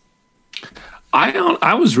 Ben?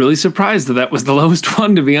 I was really surprised that was the lowest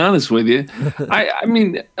one, to be honest with you. I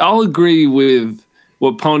mean, I'll agree with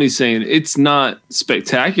what Pony's saying. It's not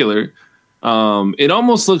spectacular. It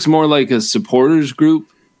almost looks more like a supporters group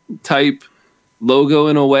type logo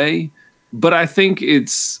in a way, but I think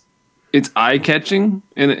it's eye-catching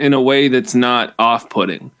in a way that's not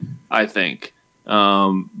off-putting, I think.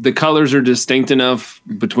 The colors are distinct enough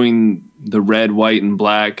between the red, white, and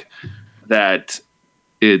black that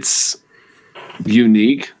it's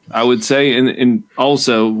unique, I would say. And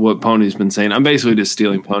also what Pony's been saying, I'm basically just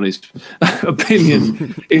stealing Pony's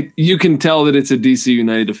opinion. You can tell that it's a DC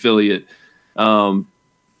United affiliate. And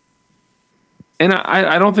And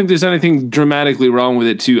I don't think there's anything dramatically wrong with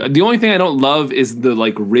it too. The only thing I don't love is the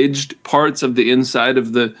like ridged parts of the inside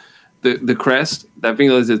of the crest. That thing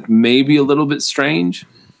is maybe a little bit strange.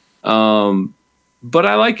 But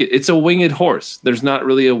I like it. It's a winged horse. There's not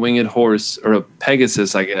really a winged horse or a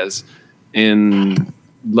Pegasus, I guess, in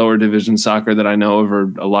lower division soccer that I know of,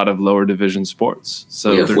 or a lot of lower division sports.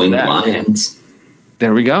 So have winged lions.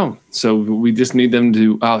 There we go. So we just need them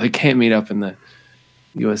to. Oh, they can't meet up in the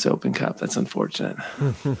U.S. Open Cup. That's unfortunate.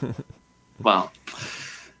 Wow.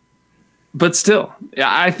 But still, yeah,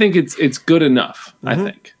 I think it's good enough. I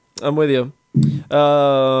think. I'm with you.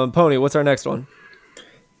 Pony, what's our next one?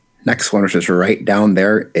 Next one, which is right down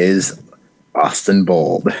there, is Austin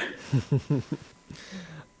Bold.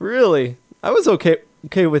 Really? I was okay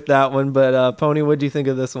with that one, but Pony, what do you think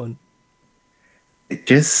of this one? It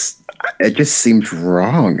just seems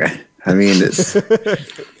wrong. I mean,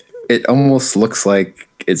 it almost looks like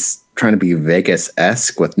it's trying to be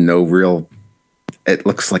Vegas-esque with no real. It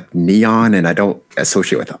looks like neon, and I don't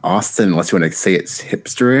associate with Austin unless you want to say it's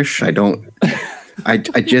hipsterish. I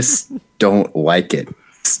just don't like it.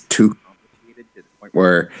 It's too complicated to the point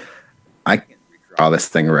where I can't redraw this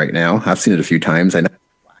thing right now. I've seen it a few times. I know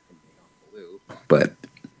it's black and neon blue, but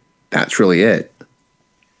that's really it.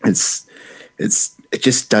 It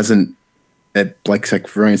just doesn't.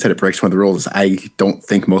 Like Ryan said, it breaks one of the rules. I don't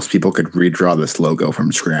think most people could redraw this logo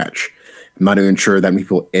from scratch. I'm not even sure that many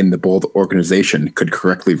people in the Bold organization could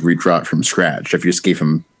correctly redraw it from scratch if you just gave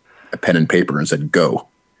them a pen and paper and said, go.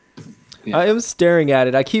 Yeah. I am staring at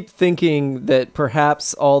it. I keep thinking that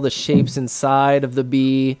perhaps all the shapes inside of the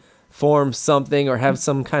bee form something or have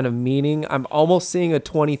some kind of meaning. I'm almost seeing a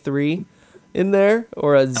 23 in there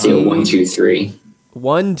or a Z. 1, 2, 3.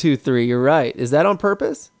 1, 2, 3. You're right. Is that on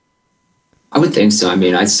purpose? I would think so. I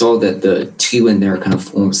mean, I saw that the 2 in there kind of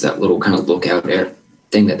forms that little kind of lookout there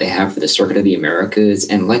thing that they have for the Circuit of the Americas.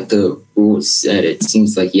 And like the rules said, it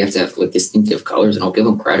seems like you have to have like distinctive colors, and I'll give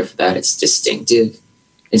them credit for that. It's distinctive.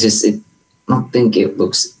 It's just, I don't think it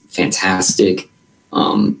looks fantastic.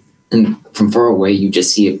 And from far away, you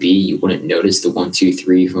just see a B. You wouldn't notice the 1, 2,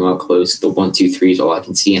 3 from up close. The 1, 2, 3 is all I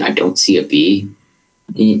can see, and I don't see a B.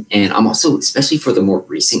 And I'm also, especially for the more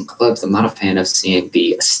recent clubs, I'm not a fan of seeing the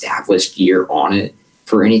established year on it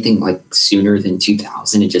for anything like sooner than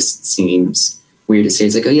 2000. It just seems weird to say.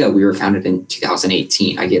 It's like, oh yeah, we were founded in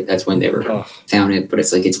 2018. I get that's when they were founded, but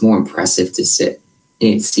it's like it's more impressive to see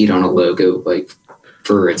it on a logo like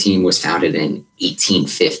for a team was founded in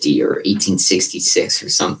 1850 or 1866 or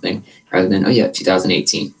something, rather than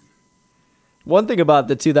 2018. One thing about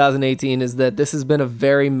the 2018 is that this has been a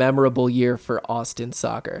very memorable year for Austin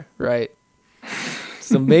soccer, right?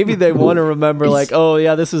 So maybe they want to remember, like, oh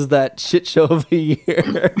yeah, this was that shit show of a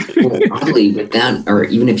year. Well, probably with that, or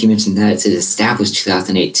even if you mentioned that, it's established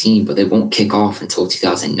 2018, but they won't kick off until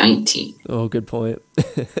 2019. Oh, good point.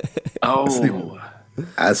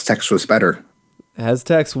 Aztecs was better.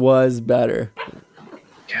 Aztecs was better.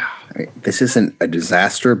 Yeah, this isn't a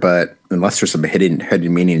disaster, but unless there's some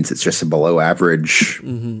hidden meanings, it's just a below average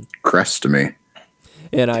crest to me.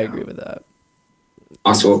 And I agree with that.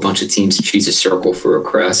 Also, a bunch of teams choose a circle for a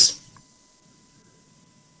crest.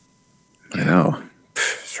 I know.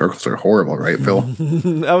 Circles are horrible, right, Phil?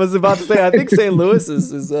 I was about to say, I think St. Louis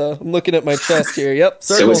is I'm looking at my chest here. Yep,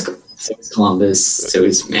 circle. So is Columbus, so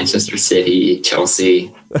is Manchester City,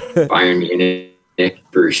 Chelsea, Bayern Munich,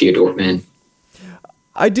 Borussia Dortmund.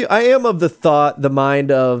 I am of the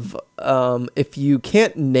mind of if you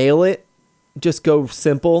can't nail it, just go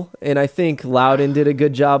simple. And I think Loudon did a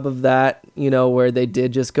good job of that, where they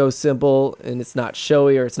did just go simple and it's not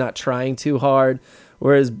showy or it's not trying too hard.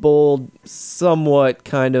 Whereas Bold, somewhat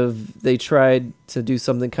kind of, they tried to do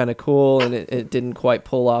something kind of cool and it didn't quite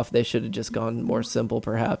pull off. They should have just gone more simple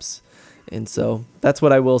perhaps. And so that's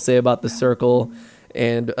what I will say about the circle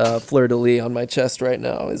and fleur-de-lis on my chest right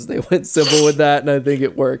now is they went simple with that, and I think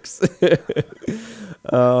it works.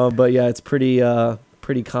 But yeah, it's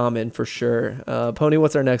pretty common for sure. Pony,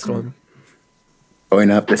 what's our next one? Going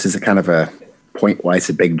up, this is a kind of a point-wise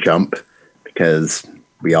a big jump because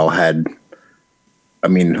we all had,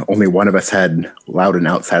 only one of us had Loudon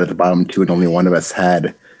outside of the bottom 2, and only one of us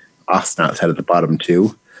had Austin outside of the bottom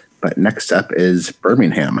 2. But next up is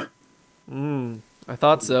Birmingham. I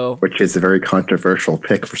thought so. Which is a very controversial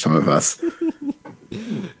pick for some of us.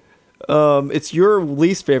 It's your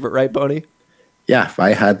least favorite, right, Pony? Yeah,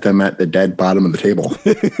 I had them at the dead bottom of the table.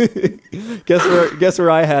 Guess where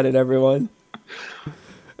I had it, everyone?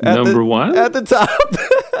 Number 1? At the top.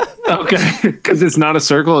 Okay, because it's not a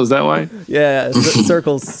circle, is that why? Yeah,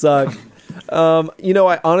 circles suck.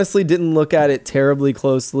 I honestly didn't look at it terribly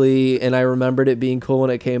closely, and I remembered it being cool when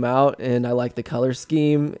it came out, and I like the color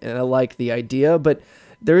scheme, and I like the idea, but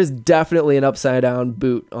there is definitely an upside down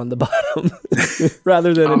boot on the bottom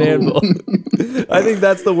rather than an anvil. I think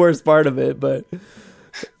that's the worst part of it, but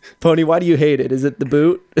Pony, why do you hate it? Is it the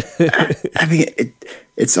boot? I mean,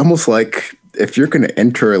 it's almost like if you're going to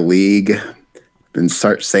enter a league and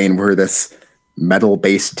start saying we're this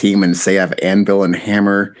metal-based team and say I have anvil and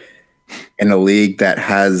hammer in a league that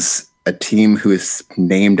has a team who is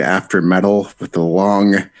named after metal with a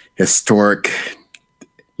long historic,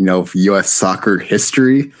 U.S. soccer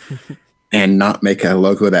history and not make a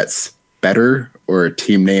logo that's better or a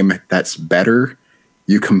team name that's better,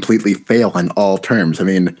 you completely fail on all terms. I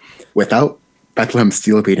mean, without Bethlehem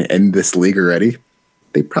Steel being in this league already,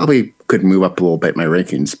 they probably could move up a little bit in my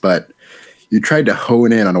rankings, but you tried to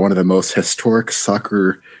hone in on one of the most historic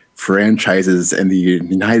soccer franchises in the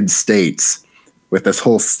United States with this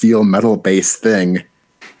whole steel metal based thing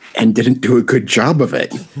and didn't do a good job of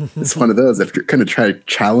it. It's one of those, if you're going to try to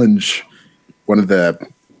challenge one of the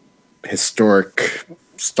historic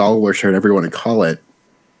stalwarts or whatever you want to call it,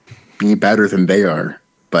 be better than they are.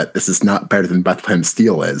 But this is not better than Bethlehem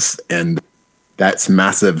Steel is. And that's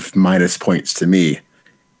massive minus points to me.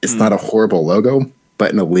 It's not a horrible logo,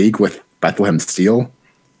 but in a league with Bethlehem Steel,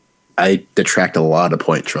 I detract a lot of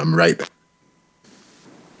points from, right?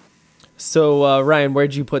 So, Ryan,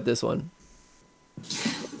 where'd you put this one?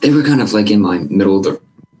 They were kind of like in my middle of the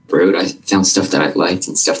road. I found stuff that I liked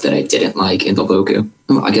and stuff that I didn't like in the logo.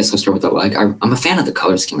 I guess I'll start with the like. I'm a fan of the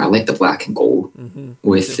color scheme. I like the black and gold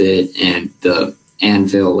with it, and the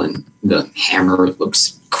anvil and the hammer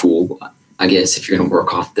looks cool. I guess if you're going to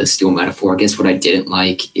work off the steel metaphor, I guess what I didn't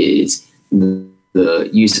like is the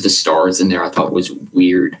use of the stars in there. I thought was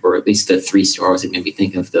weird, or at least the 3 stars. It made me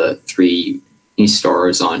think of the 3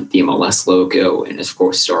 stars on the MLS logo, and of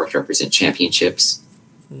course stars represent championships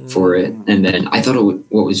for it. And then I thought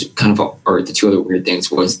what was kind of or the 2 other weird things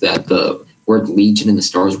was that the word Legion and the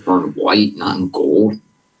stars were in white, not in gold.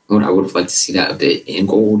 I would have liked to see that a bit in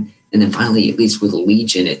gold. And then finally, at least with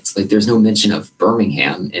Legion, it's like there's no mention of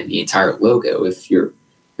Birmingham in the entire logo. If you're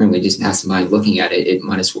really just passing by and looking at it, it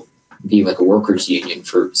might as well be like a workers' union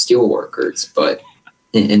for steel workers. But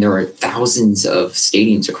and there are thousands of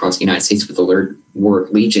stadiums across the United States with the word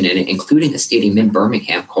Legion in it, including a stadium in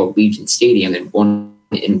Birmingham called Legion Stadium and one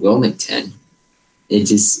in Wilmington. It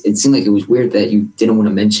seemed like it was weird that you didn't want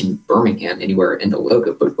to mention Birmingham anywhere in the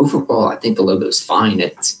logo. But overall, I think the logo is fine.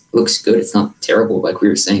 It looks good. It's not terrible. Like we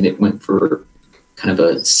were saying, it went for kind of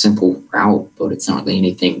a simple route, but it's not really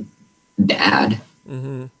anything bad.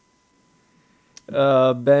 Mm-hmm.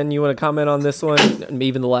 Ben, you want to comment on this one?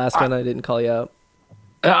 Even the last one, I didn't call you out.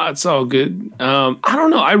 It's all good. I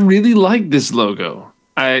don't know. I really like this logo.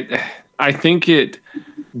 I think it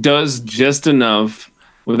does just enough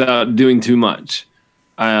without doing too much.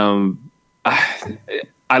 I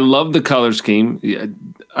love the color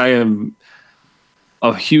scheme. I am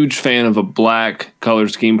a huge fan of a black color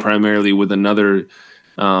scheme, primarily with another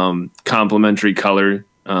complementary color,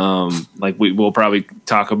 like we'll probably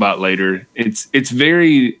talk about later. It's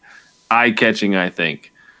very eye-catching, I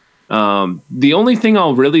think. The only thing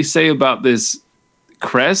I'll really say about this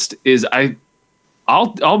crest is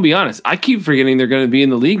I'll be honest, I keep forgetting they're going to be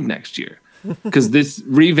in the league next year because this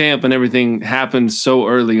revamp and everything happened so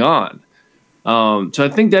early on. So I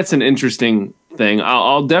think that's an interesting thing.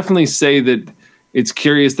 I'll definitely say that it's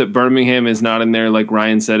curious that Birmingham is not in there, like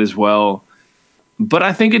Ryan said as well. But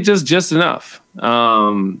I think it does just enough.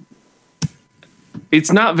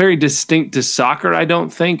 It's not very distinct to soccer, I don't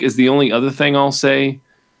think, is the only other thing I'll say.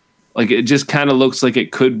 Like, it just kind of looks like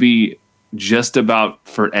it could be just about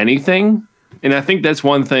for anything. And I think that's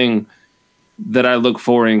one thing that I look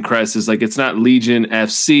for in Crest is, like, it's not Legion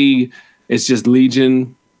FC. It's just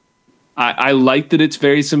Legion. I like that it's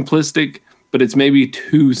very simplistic, but it's maybe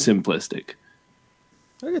too simplistic.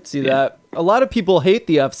 I could see that. A lot of people hate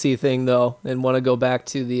the FC thing, though, and want to go back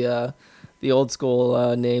to the old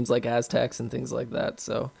school names like Aztecs and things like that.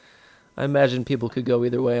 So I imagine people could go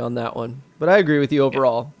either way on that one. But I agree with you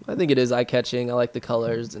overall. I think it is eye-catching. I like the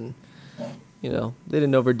colors, and, they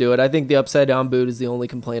didn't overdo it. I think the upside-down boot is the only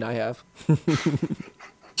complaint I have.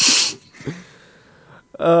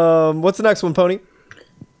 What's the next one, Pony?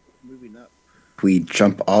 Moving up. We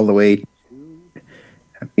jump all the way.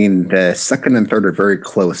 I mean, the second and third are very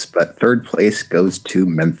close, but third place goes to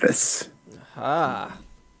Memphis. Ah.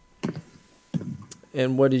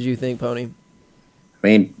 And what did you think, Pony? I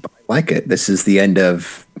mean, I like it. This is the end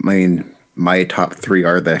of, my top 3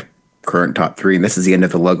 are the current top 3, and this is the end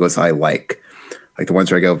of the logos I like. Like the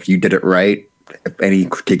ones where I go, if you did it right, if any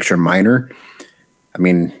critiques are minor. I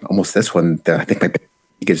mean, almost this one, I think my pick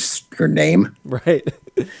is your name. Right.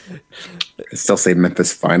 I still say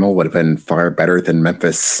Memphis Final would have been far better than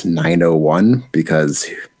Memphis 901 because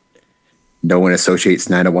no one associates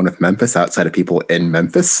 901 with Memphis outside of people in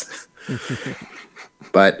Memphis.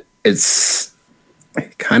 But it's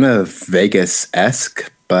kind of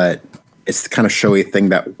Vegas-esque, but it's the kind of showy thing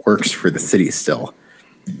that works for the city still.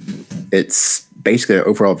 It's basically an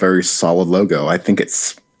overall very solid logo. I think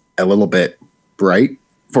it's a little bit bright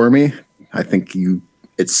for me. I think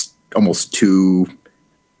it's almost too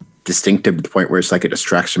distinctive to the point where it's like a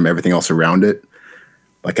distraction from everything else around it.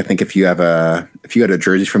 Like I think if you had a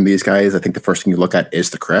jersey from these guys, I think the first thing you look at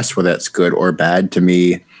is the crest, whether that's good or bad. To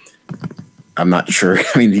me, I'm not sure.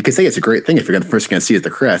 I mean, you could say it's a great thing if you're the first thing to see is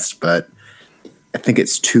the crest, but I think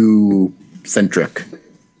it's too centric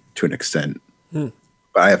to an extent. But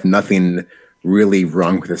I have nothing really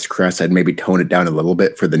wrong with this crest. I'd maybe tone it down a little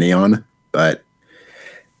bit for the neon, but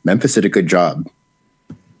Memphis did a good job.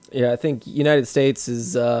 Yeah, I think United States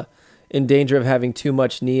is in danger of having too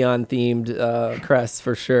much neon-themed crests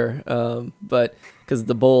for sure. But because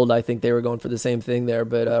the bold, I think they were going for the same thing there.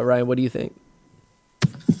 But Ryan, what do you think?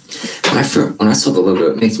 When I saw the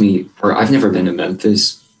logo, it makes me, or I've never been to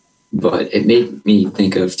Memphis, but it made me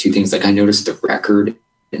think of two things. Like I noticed the record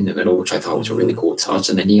in the middle, which I thought was a really cool touch,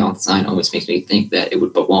 and the neon sign almost makes me think that it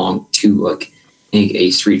would belong to like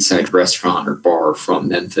a street side restaurant or bar from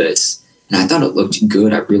Memphis. And I thought it looked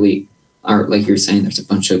good. Like you're saying, there's a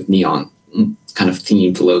bunch of neon kind of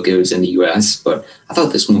themed logos in the US, but I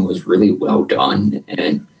thought this one was really well done.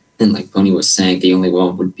 And then like Pony was saying, the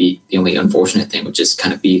only unfortunate thing would just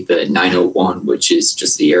kind of be the 901, which is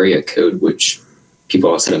just the area code, which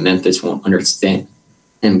people outside of Memphis won't understand.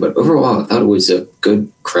 But overall, I thought it was a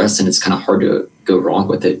good crest, and it's kind of hard to go wrong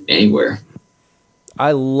with it anywhere.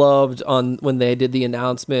 I loved when they did the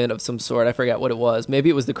announcement of some sort. I forgot what it was. Maybe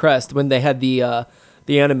it was the crest when they had the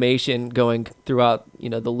animation going throughout,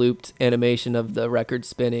 the looped animation of the record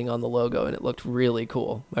spinning on the logo, and it looked really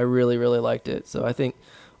cool. I really, really liked it. So I think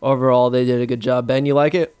overall they did a good job. Ben, you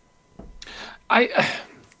like it? I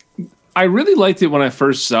really liked it when I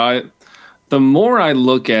first saw it. The more I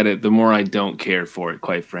look at it, the more I don't care for it,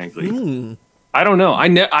 quite frankly. I don't know.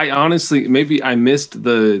 I honestly, maybe I missed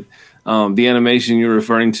the animation you're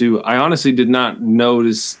referring to. I honestly did not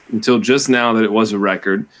notice until just now that it was a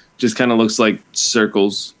record. Just kind of looks like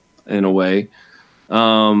circles in a way.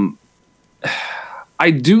 I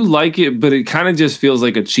do like it, but it kind of just feels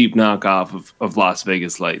like a cheap knockoff of Las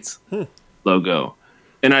Vegas Lights logo.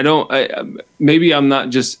 And maybe I'm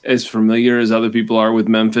not just as familiar as other people are with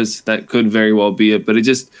Memphis. That could very well be it, but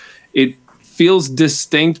it feels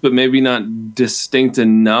distinct, but maybe not distinct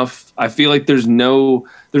enough. I feel like there's no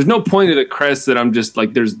point at a crest that I'm just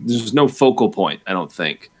like, there's no focal point, I don't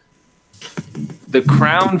think. The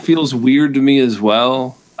crown feels weird to me as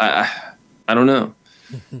well. I don't know.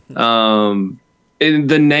 And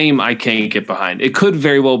the name I can't get behind. It could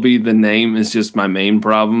very well be the name is just my main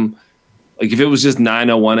problem. Like if it was just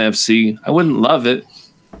 901 FC, I wouldn't love it.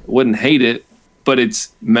 I wouldn't hate it, but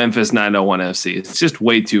it's Memphis 901 FC. It's just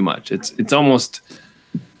way too much. It's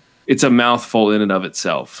a mouthful in and of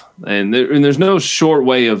itself. And there's no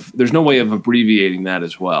way of abbreviating that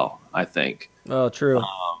as well, I think. Oh, true.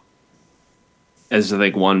 As I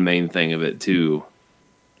think one main thing of it too.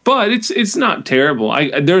 But it's not terrible.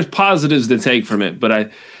 There's positives to take from it,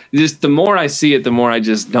 but the more I see it, the more I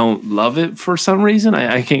just don't love it for some reason.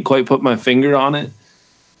 I can't quite put my finger on it.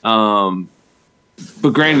 But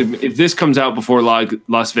granted, if this comes out before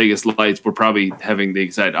Las Vegas Lights, we're probably having the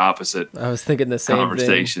exact opposite. I was thinking the same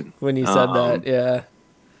conversation thing when you said that. Yeah.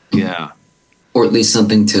 Yeah. Or at least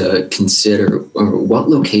something to consider. Or what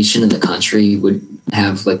location in the country would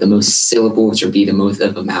have like the most syllables or be the most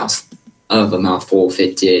of a mouthful if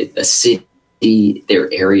it did a city, their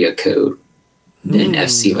area code, then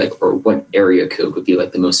FC, or what area code would be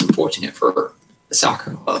like the most unfortunate for the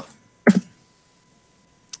soccer club?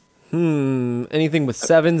 Anything with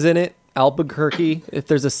sevens in it? Albuquerque. If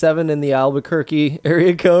there's a 7 in the Albuquerque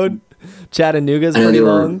area code, Chattanooga's pretty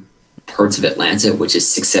long. Parts of Atlanta, which is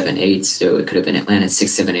 678, so it could have been Atlanta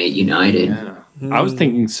 678 United. Yeah. I was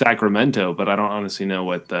thinking Sacramento, but I don't honestly know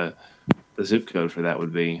what the zip code for that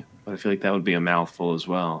would be. But I feel like that would be a mouthful as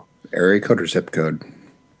well. Area code or zip code?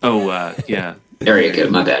 Oh, yeah. Area code,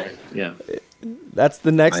 my bad. Yeah. That's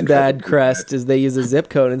the next bad crest is they use a zip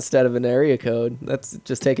code instead of an area code. That's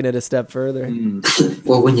just taking it a step further.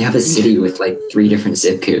 Well, when you have a city with like 3 different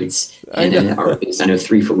zip codes, and or at least I know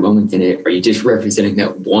 3 for Wilmington, are you just representing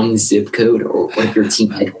that one zip code, or what if your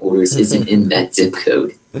team headquarters isn't in that zip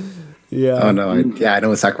code? Yeah. Oh no, I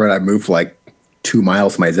know in Sacramento I moved like 2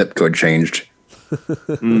 miles, my zip code changed.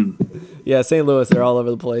 Yeah, St. Louis, they're all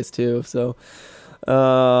over the place too. So,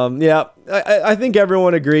 yeah, I think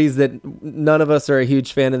everyone agrees that none of us are a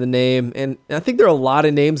huge fan of the name. And I think there are a lot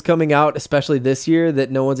of names coming out, especially this year,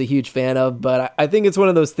 that no one's a huge fan of. But I think it's one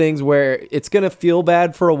of those things where it's going to feel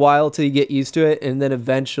bad for a while till you get used to it. And then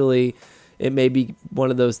eventually it may be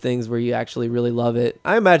one of those things where you actually really love it.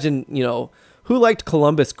 I imagine, who liked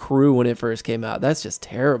Columbus Crew when it first came out? That's just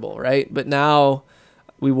terrible, right? But now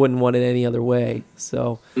we wouldn't want it any other way.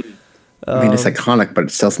 So, I mean, it's iconic, but it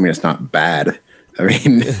tells me it's not bad. I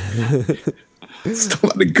mean, it's still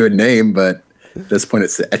not a good name, but at this point,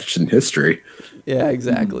 it's etched in history. Yeah,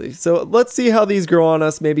 exactly. So let's see how these grow on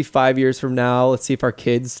us maybe 5 years from now. Let's see if our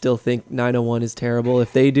kids still think 901 is terrible.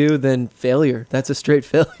 If they do, then failure. That's a straight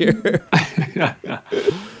failure.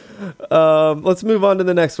 Let's move on to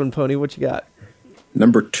the next one, Pony. What you got?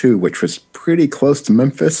 Number 2, which was pretty close to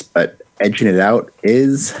Memphis, but edging it out,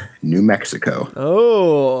 is New Mexico.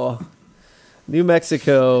 Oh, New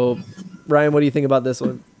Mexico. Ryan, what do you think about this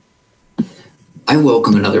one? I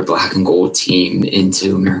welcome another black and gold team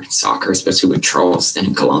into American soccer, especially with Charleston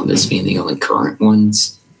and Columbus being the only current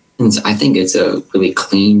ones. And I think it's a really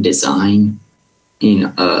clean design.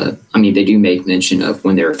 And, they do make mention of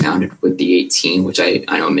when they were founded with the 18, which I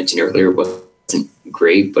know I mentioned earlier wasn't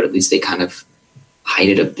great, but at least they kind of hide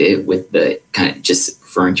it a bit with the kind of just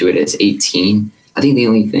referring to it as 18. I think the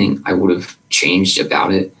only thing I would have changed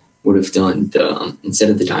about it would have done the instead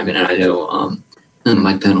of the diamond. And I know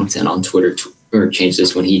Mike Pendleton on Twitter changed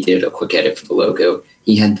this when he did a quick edit for the logo.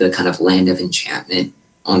 He had the kind of land of enchantment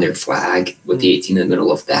on their flag with the 18 in the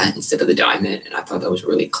middle of that instead of the diamond. And I thought that was a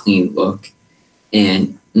really clean look.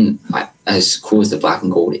 And as cool as the black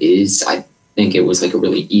and gold is, I think it was like a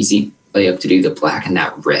really easy layup to do the black and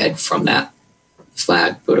that red from that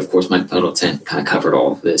flag. But of course, Mike Pendleton kind of covered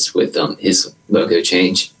all of this with his logo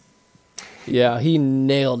change. Yeah, he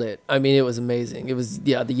nailed it. I mean, it was amazing. It was,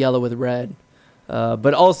 the yellow with red.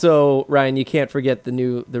 But also, Ryan, you can't forget the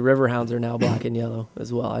Riverhounds are now black and yellow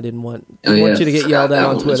as well. I didn't want you to get yelled at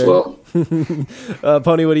on Twitter. Well.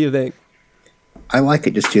 Pony, what do you think? I like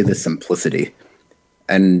it just due to the simplicity.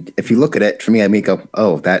 And if you look at it, for me, I may go,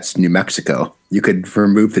 oh, that's New Mexico. You could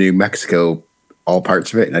remove the New Mexico, all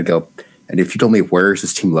parts of it, and I'd go, and if you told me where is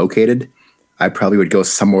this team located, I probably would go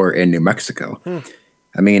somewhere in New Mexico.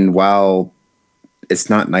 I mean, while it's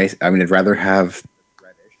not nice, I mean, I'd rather have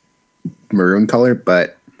maroon color,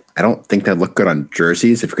 but I don't think that'd look good on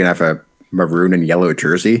jerseys if you're going to have a maroon and yellow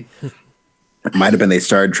jersey. It might have been they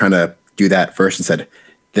started trying to do that first and said,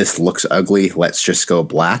 this looks ugly, let's just go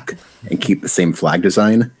black and keep the same flag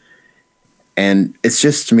design. And it's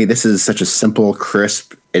just, to me, this is such a simple,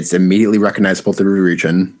 crisp, it's immediately recognizable to the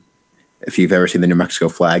region. If you've ever seen the New Mexico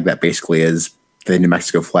flag, that basically is the New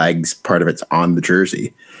Mexico flag's part of it's on the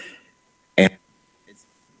jersey. And it's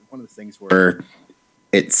one of the things where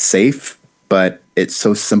it's safe, but it's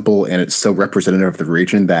so simple and it's so representative of the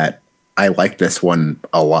region that I like this one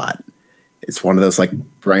a lot. It's one of those, like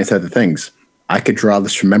Brian said, the things. I could draw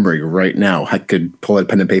this from memory right now. I could pull out a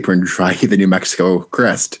pen and paper and draw the New Mexico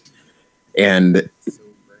crest. And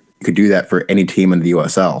you could do that for any team in the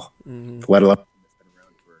USL, let alone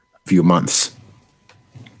for a few months.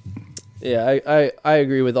 Yeah, I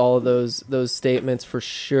agree with all of those statements for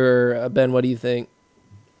sure. Ben, what do you think?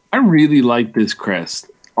 I really like this crest,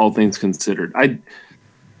 all things considered.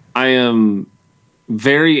 I am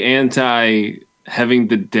very anti having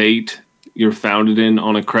the date you're founded in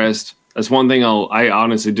on a crest. That's one thing I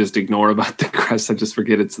honestly just ignore about the crest. I just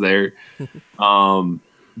forget it's there.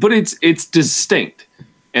 But it's distinct.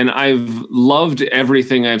 And I've loved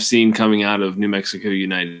everything I've seen coming out of New Mexico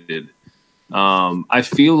United. I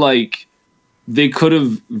feel like they could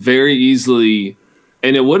have very easily,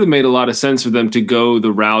 and it would have made a lot of sense for them to go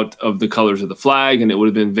the route of the colors of the flag, and it would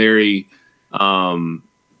have been very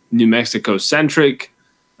New Mexico centric.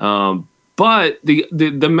 But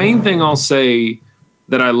the main thing I'll say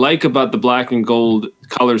that I like about the black and gold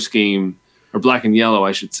color scheme, or black and yellow,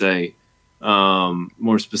 I should say,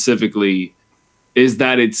 more specifically, is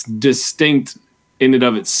that it's distinct in and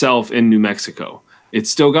of itself in New Mexico. It's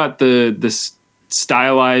still got the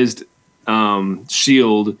stylized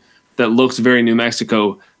shield that looks very New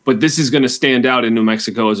Mexico, but this is going to stand out in New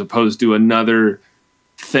Mexico as opposed to another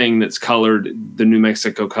thing that's colored the New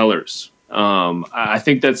Mexico colors. I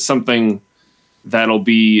think that's something that'll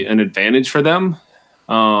be an advantage for them.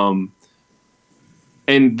 And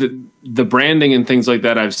the branding and things like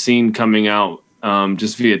that I've seen coming out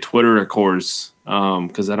just via Twitter, of course,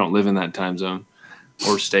 because I don't live in that time zone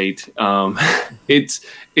or state.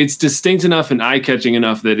 It's distinct enough and eye-catching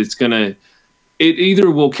enough that it either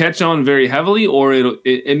will catch on very heavily or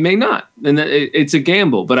it may not. And it's a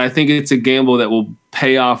gamble, but I think it's a gamble that will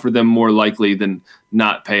pay off for them more likely than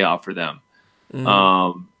not pay off for them.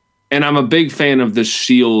 Mm. And I'm a big fan of the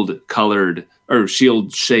shield colored or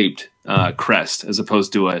shield shaped crest as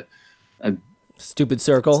opposed to a stupid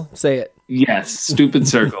circle. Say it. Yes, stupid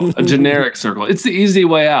circle, a generic circle. It's the easy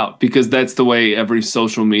way out because that's the way every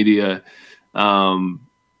social media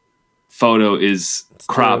photo is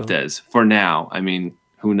cropped as for now. I mean,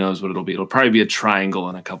 who knows what it'll be? It'll probably be a triangle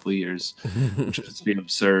in a couple of years, which would be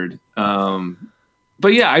absurd.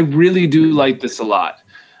 But yeah, I really do like this a lot.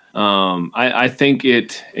 I think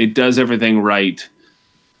it does everything right.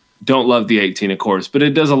 Don't love the 18, of course, but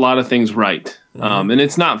it does a lot of things right. And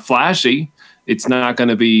it's not flashy. It's not going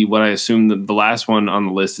to be what I assume the last one on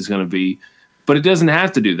the list is going to be, but it doesn't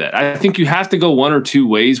have to do that. I think you have to go one or two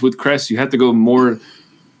ways with Crest. You have to go more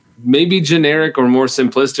maybe generic or more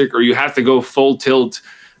simplistic, or you have to go full tilt,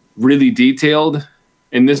 really detailed.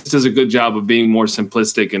 And this does a good job of being more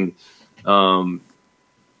simplistic and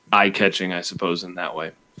eye-catching, I suppose, in that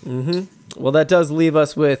way. Mm-hmm. Well, that does leave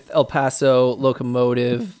us with El Paso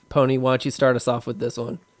Locomotive. Pony, why don't you start us off with this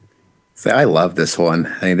one? So I love this one.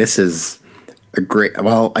 I mean, this is a great.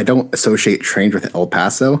 Well, I don't associate trains with El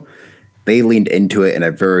Paso. They leaned into it in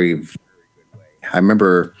a very, very good way. I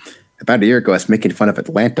remember about a year ago, I was making fun of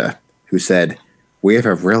Atlanta, who said, "We have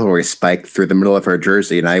a railway spike through the middle of our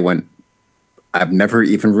jersey," and I went, "I've never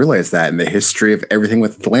even realized that in the history of everything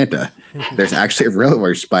with Atlanta, there's actually a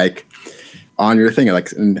railway spike on your thing."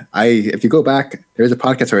 Like, and if you go back, there's a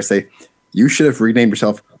podcast where I say you should have renamed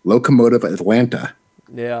yourself Locomotive Atlanta.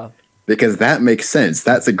 Yeah. Because that makes sense.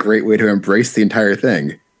 That's a great way to embrace the entire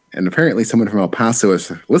thing. And apparently someone from El Paso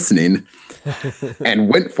is listening and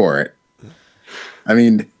went for it. I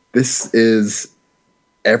mean, this is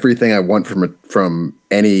everything I want from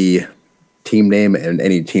any team name and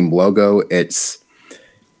any team logo. It's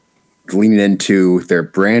leaning into their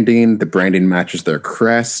branding. The branding matches their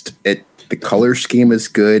crest. The color scheme is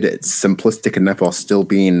good. It's simplistic enough while still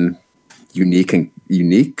being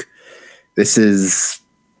unique. This is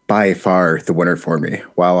by far the winner for me.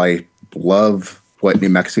 While I love what New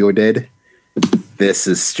Mexico did, this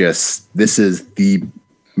is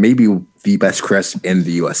maybe the best crest in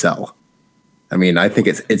the USL. I mean, I think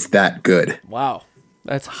it's that good. Wow.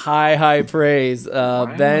 That's high praise.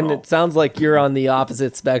 Wow. Ben, it sounds like you're on the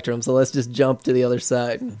opposite spectrum, so let's just jump to the other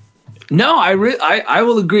side. No, I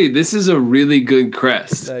will agree. This is a really good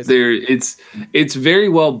crest. Nice. It's very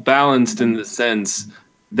well balanced in the sense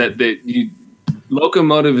that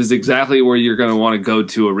Locomotive is exactly where you're going to want to go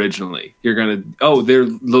to originally. You're going to they're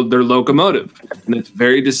Locomotive, and it's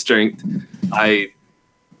very distinct. I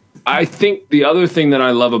think the other thing that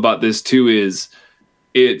I love about this too is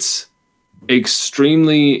it's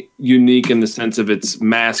extremely unique in the sense of its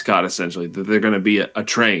mascot, essentially, that they're going to be a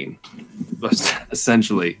train,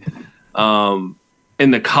 essentially. And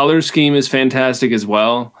the color scheme is fantastic as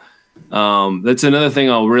well. That's another thing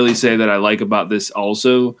I'll really say that I like about this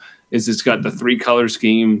also is it's got the 3-color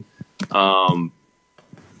scheme. And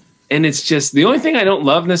it's just the only thing I don't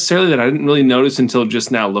love necessarily that I didn't really notice until just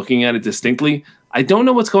now looking at it distinctly. I don't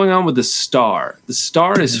know what's going on with the star. The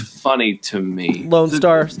star is funny to me. Lone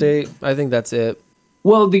Star State. I think that's it.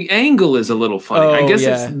 Well, the angle is a little funny. I guess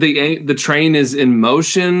it's the train is in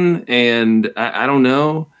motion, and I don't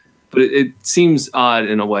know, but it seems odd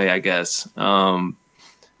in a way, I guess.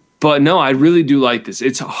 But no, I really do like this.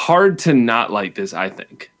 It's hard to not like this, I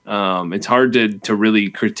think. It's hard to really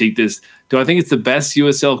critique this. Do I think it's the best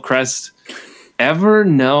USL crest ever?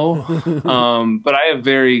 No. But I have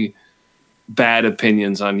very bad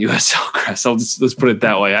opinions on USL crest. Let's put it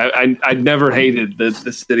that way. I never hated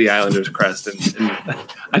the City Islanders crest, and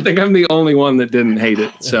I think I'm the only one that didn't hate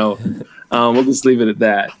it. So we'll just leave it at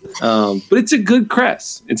that. But it's a good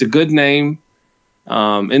crest. It's a good name.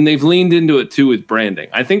 And they've leaned into it too with branding.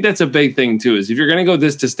 I think that's a big thing too, is if you're going to go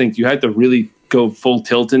this distinct, you have to really go full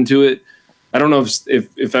tilt into it. I don't know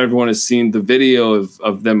if everyone has seen the video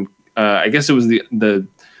of them. I guess it was the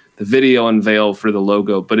video unveil for the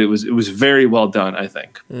logo, but it was very well done, I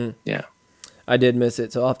think. Yeah. I did miss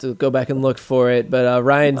it, so I'll have to go back and look for it. But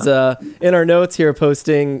Ryan's in our notes here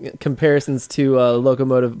posting comparisons to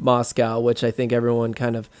Lokomotiv Moscow, which I think everyone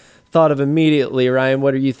kind of thought of immediately. Ryan,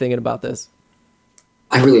 what are you thinking about this?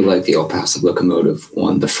 I really like the El Paso Locomotive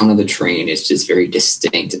one. The front of the train is just very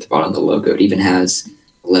distinct at the bottom of the logo. It even has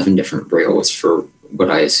 11 different rails for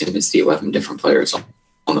what I assume is the 11 different players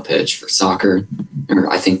on the pitch for soccer.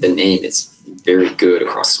 I think the name is very good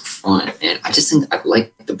across the front. And I just think I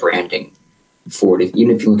like the branding for it.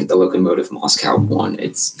 Even if you look at the Lokomotiv Moscow one,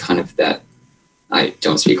 it's kind of that, I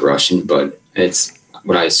don't speak Russian, but It's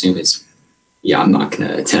what I assume is, yeah, I'm not going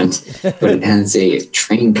to attempt, but it has a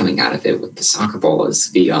train coming out of it with the soccer ball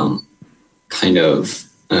as the kind of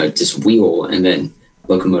just wheel, and then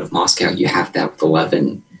Lokomotiv Moscow, you have that with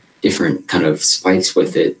 11 different kind of spikes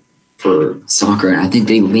with it for soccer. And I think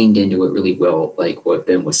they leaned into it really well, like what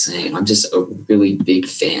Ben was saying. I'm just a really big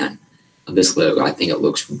fan of this logo. I think it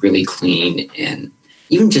looks really clean, and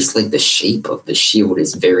even just like the shape of the shield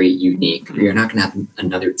is very unique. You're not going to have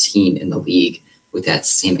another team in the league with that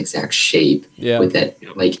same exact shape. Yeah. With that,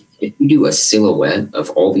 like if you do a silhouette of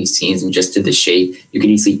all these teams and just did the shape, you could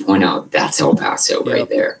easily point out that's El Paso right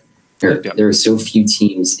there. There are so few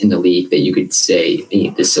teams in the league that you could say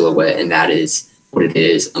the silhouette, and that is what it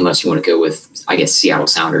is, unless you want to go with, I guess, Seattle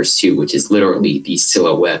Sounders too, which is literally the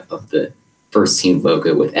silhouette of the first team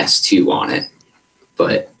logo with S2 on it.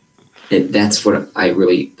 But that's what I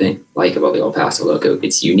really like about the El Paso logo.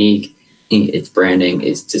 It's unique. Its branding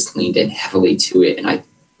is just leaned in heavily to it, and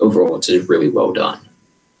overall it's just really well done.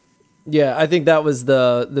 Yeah, I think that was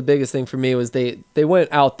the biggest thing for me was they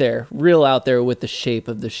went out there with the shape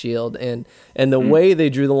of the shield, and the way they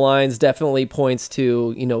drew the lines definitely points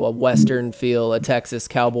to, you know, a Western feel, a Texas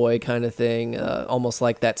cowboy kind of thing, almost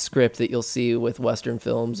like that script that you'll see with Western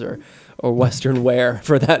films or Western wear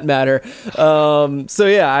for that matter. So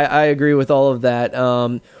yeah, I agree with all of that.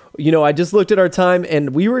 You know, I just looked at our time,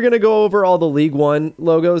 and we were going to go over all the League One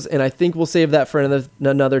logos, and I think we'll save that for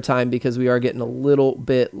another time because we are getting a little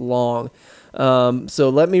bit long. So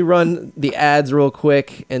let me run the ads real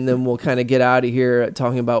quick, and then we'll kind of get out of here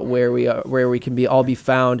talking about where we can all be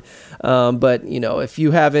found. But, you know, if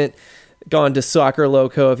you haven't gone to Soccer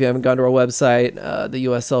Loco, if you haven't gone to our website,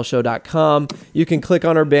 theuslshow.com, you can click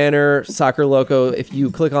on our banner, Soccer Loco. If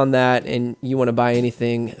you click on that and you want to buy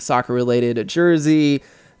anything soccer related, a jersey,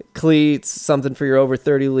 cleats, something for your over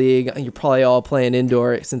 30 league, you're probably all playing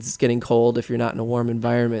indoor since it's getting cold if you're not in a warm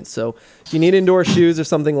environment. So if you need indoor shoes or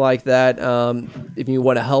something like that, if you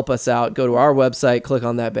want to help us out, go to our website, click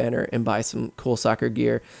on that banner, and buy some cool soccer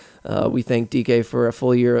gear. We thank DK for a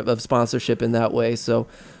full year of sponsorship in that way. So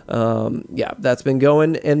yeah, that's been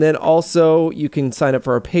going. And then also you can sign up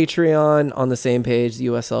for our Patreon on the same page,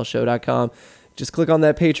 theuslshow.com. Just click on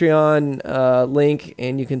that Patreon link,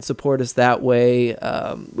 and you can support us that way.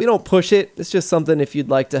 We don't push it. It's just something if you'd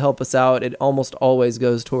like to help us out. It almost always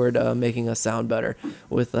goes toward making us sound better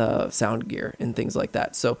with sound gear and things like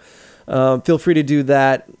that. So feel free to do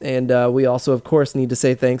that. And we also, of course, need to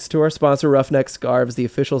say thanks to our sponsor, Roughneck Scarves, the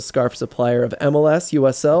official scarf supplier of MLS,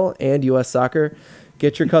 USL, and US Soccer.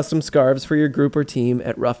 Get your custom scarves for your group or team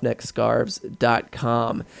at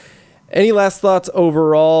roughneckscarves.com. Any last thoughts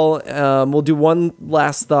overall? We'll do one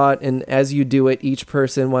last thought, and as you do it, each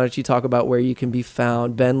person, why don't you talk about where you can be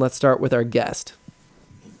found? Ben, let's start with our guest.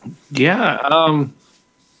 Yeah, I don't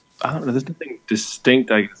know. There's nothing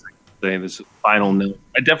distinct I guess I can say. This final note.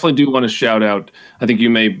 I definitely do want to shout out. I think you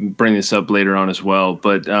may bring this up later on as well,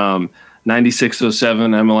 but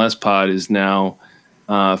 9607 MLS Pod is now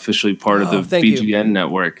officially part of the BGN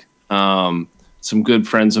network. Some good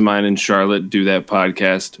friends of mine in Charlotte do that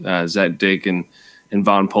podcast, Zach Dick and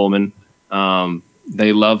Von Pullman.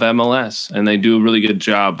 They love MLS, and they do a really good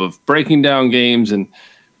job of breaking down games and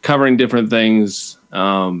covering different things.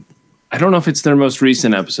 I don't know if it's their most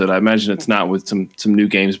recent episode. I imagine it's not with some new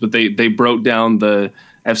games, but they broke down the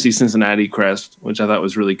FC Cincinnati crest, which I thought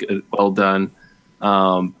was really good, well done.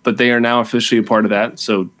 But they are now officially a part of that,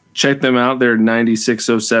 so check them out. They're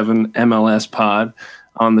 9607 MLS Pod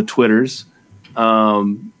on the Twitters.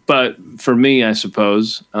 But for me, I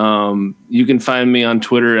suppose, you can find me on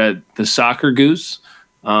Twitter at the Soccer Goose.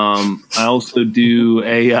 I also do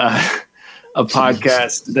a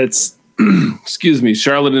podcast that's, excuse me,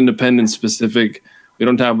 Charlotte Independence specific. We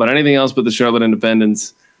don't talk about anything else but the Charlotte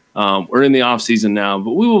Independence. We're in the off season now,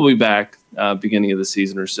 but we will be back, beginning of the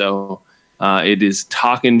season or so. It is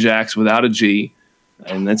Talkin' Jacks without a G.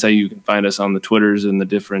 And that's how you can find us on the Twitters and the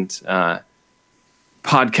different,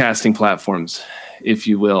 podcasting platforms, if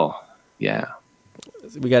you will. Yeah.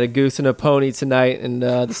 We got a goose and a pony tonight, and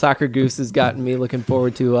the Soccer Goose has gotten me looking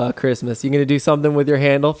forward to Christmas. You going to do something with your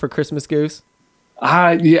handle for Christmas Goose?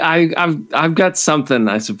 Yeah, I've got something,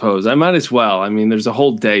 I suppose. I might as well. I mean, there's a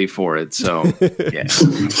whole day for it, so yeah.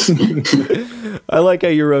 I like how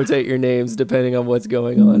you rotate your names depending on what's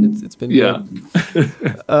going on. It's been good.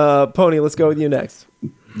 Pony, let's go with you next.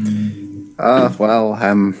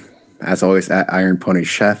 Well, as always, at Iron Pony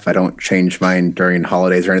Chef. I don't change mine during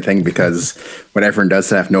holidays or anything because when everyone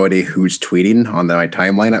does, I have no idea who's tweeting on my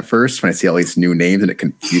timeline at first when I see all these new names, and it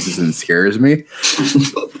confuses and scares me.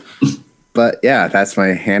 But yeah, that's my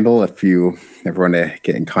handle. If you ever want to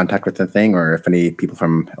get in contact with the thing, or if any people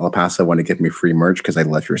from El Paso want to give me free merch because I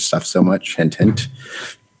love your stuff so much, hint, hint.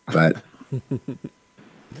 But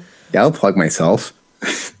yeah, I'll plug myself.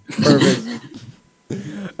 Perfect.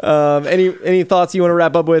 Any thoughts you want to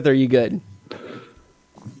wrap up with, or are you good?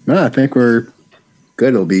 No, I think we're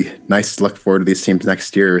good. It'll be nice to look forward to these teams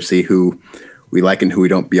next year, see who we like and who we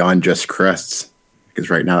don't beyond just crests. Because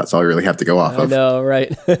right now that's all we really have to go off of. I know,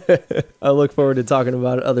 right? I look forward to talking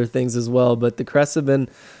about other things as well, but the crests have been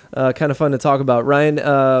kind of fun to talk about. Ryan,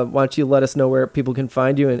 why don't you let us know where people can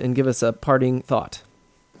find you and give us a parting thought?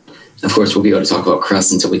 Of course, we'll be able to talk about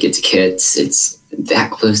crests until we get to kits. It's that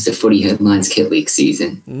close to Footy Headlines Kit League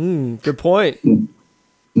season. Good point.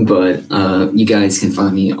 But you guys can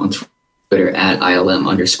find me on Twitter at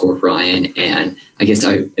ILM_Ryan. And I guess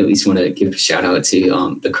I at least want to give a shout out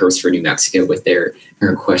to the Curse for New Mexico with their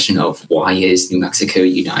question of why is New Mexico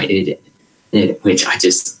united? Which I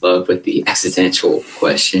just love with the existential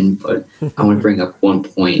question. But I want to bring up one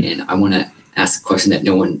point, and I want to ask a question that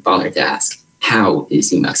no one bothered to ask. How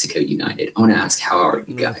is New Mexico united? I want to ask, how are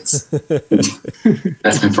you guys?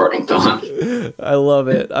 That's my parting thought. I love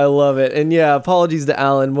it. And yeah, apologies to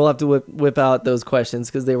Alan. We'll have to whip out those questions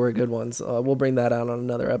because they were good ones. We'll bring that out on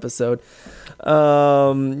another episode.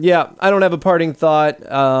 Yeah, I don't have a parting thought.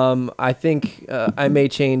 I think I may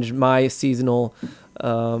change my seasonal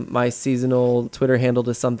Twitter handle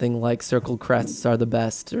to something like Circle Crests are the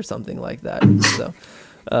best or something like that. So.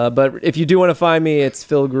 But if you do want to find me, it's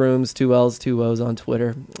Phil Grooms, 2 L's, 2 O's on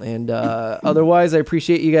Twitter. And otherwise, I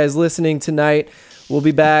appreciate you guys listening tonight. We'll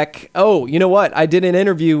be back. Oh, you know what? I did an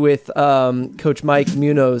interview with Coach Mike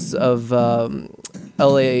Munoz of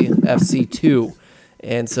LAFC 2.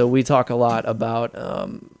 And so we talk a lot about,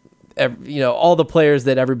 all the players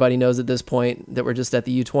that everybody knows at this point that were just at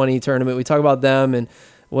the U20 tournament. We talk about them and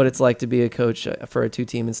what it's like to be a coach for a 2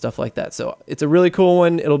 team and stuff like that. So it's a really cool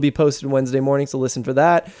one. It'll be posted Wednesday morning, so listen for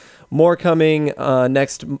that. More coming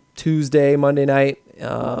next Tuesday, Monday night.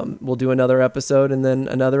 We'll do another episode and then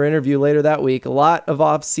another interview later that week. A lot of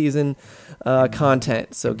off-season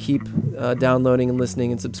content, so keep downloading and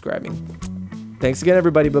listening and subscribing. Thanks again,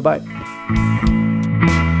 everybody. Bye-bye.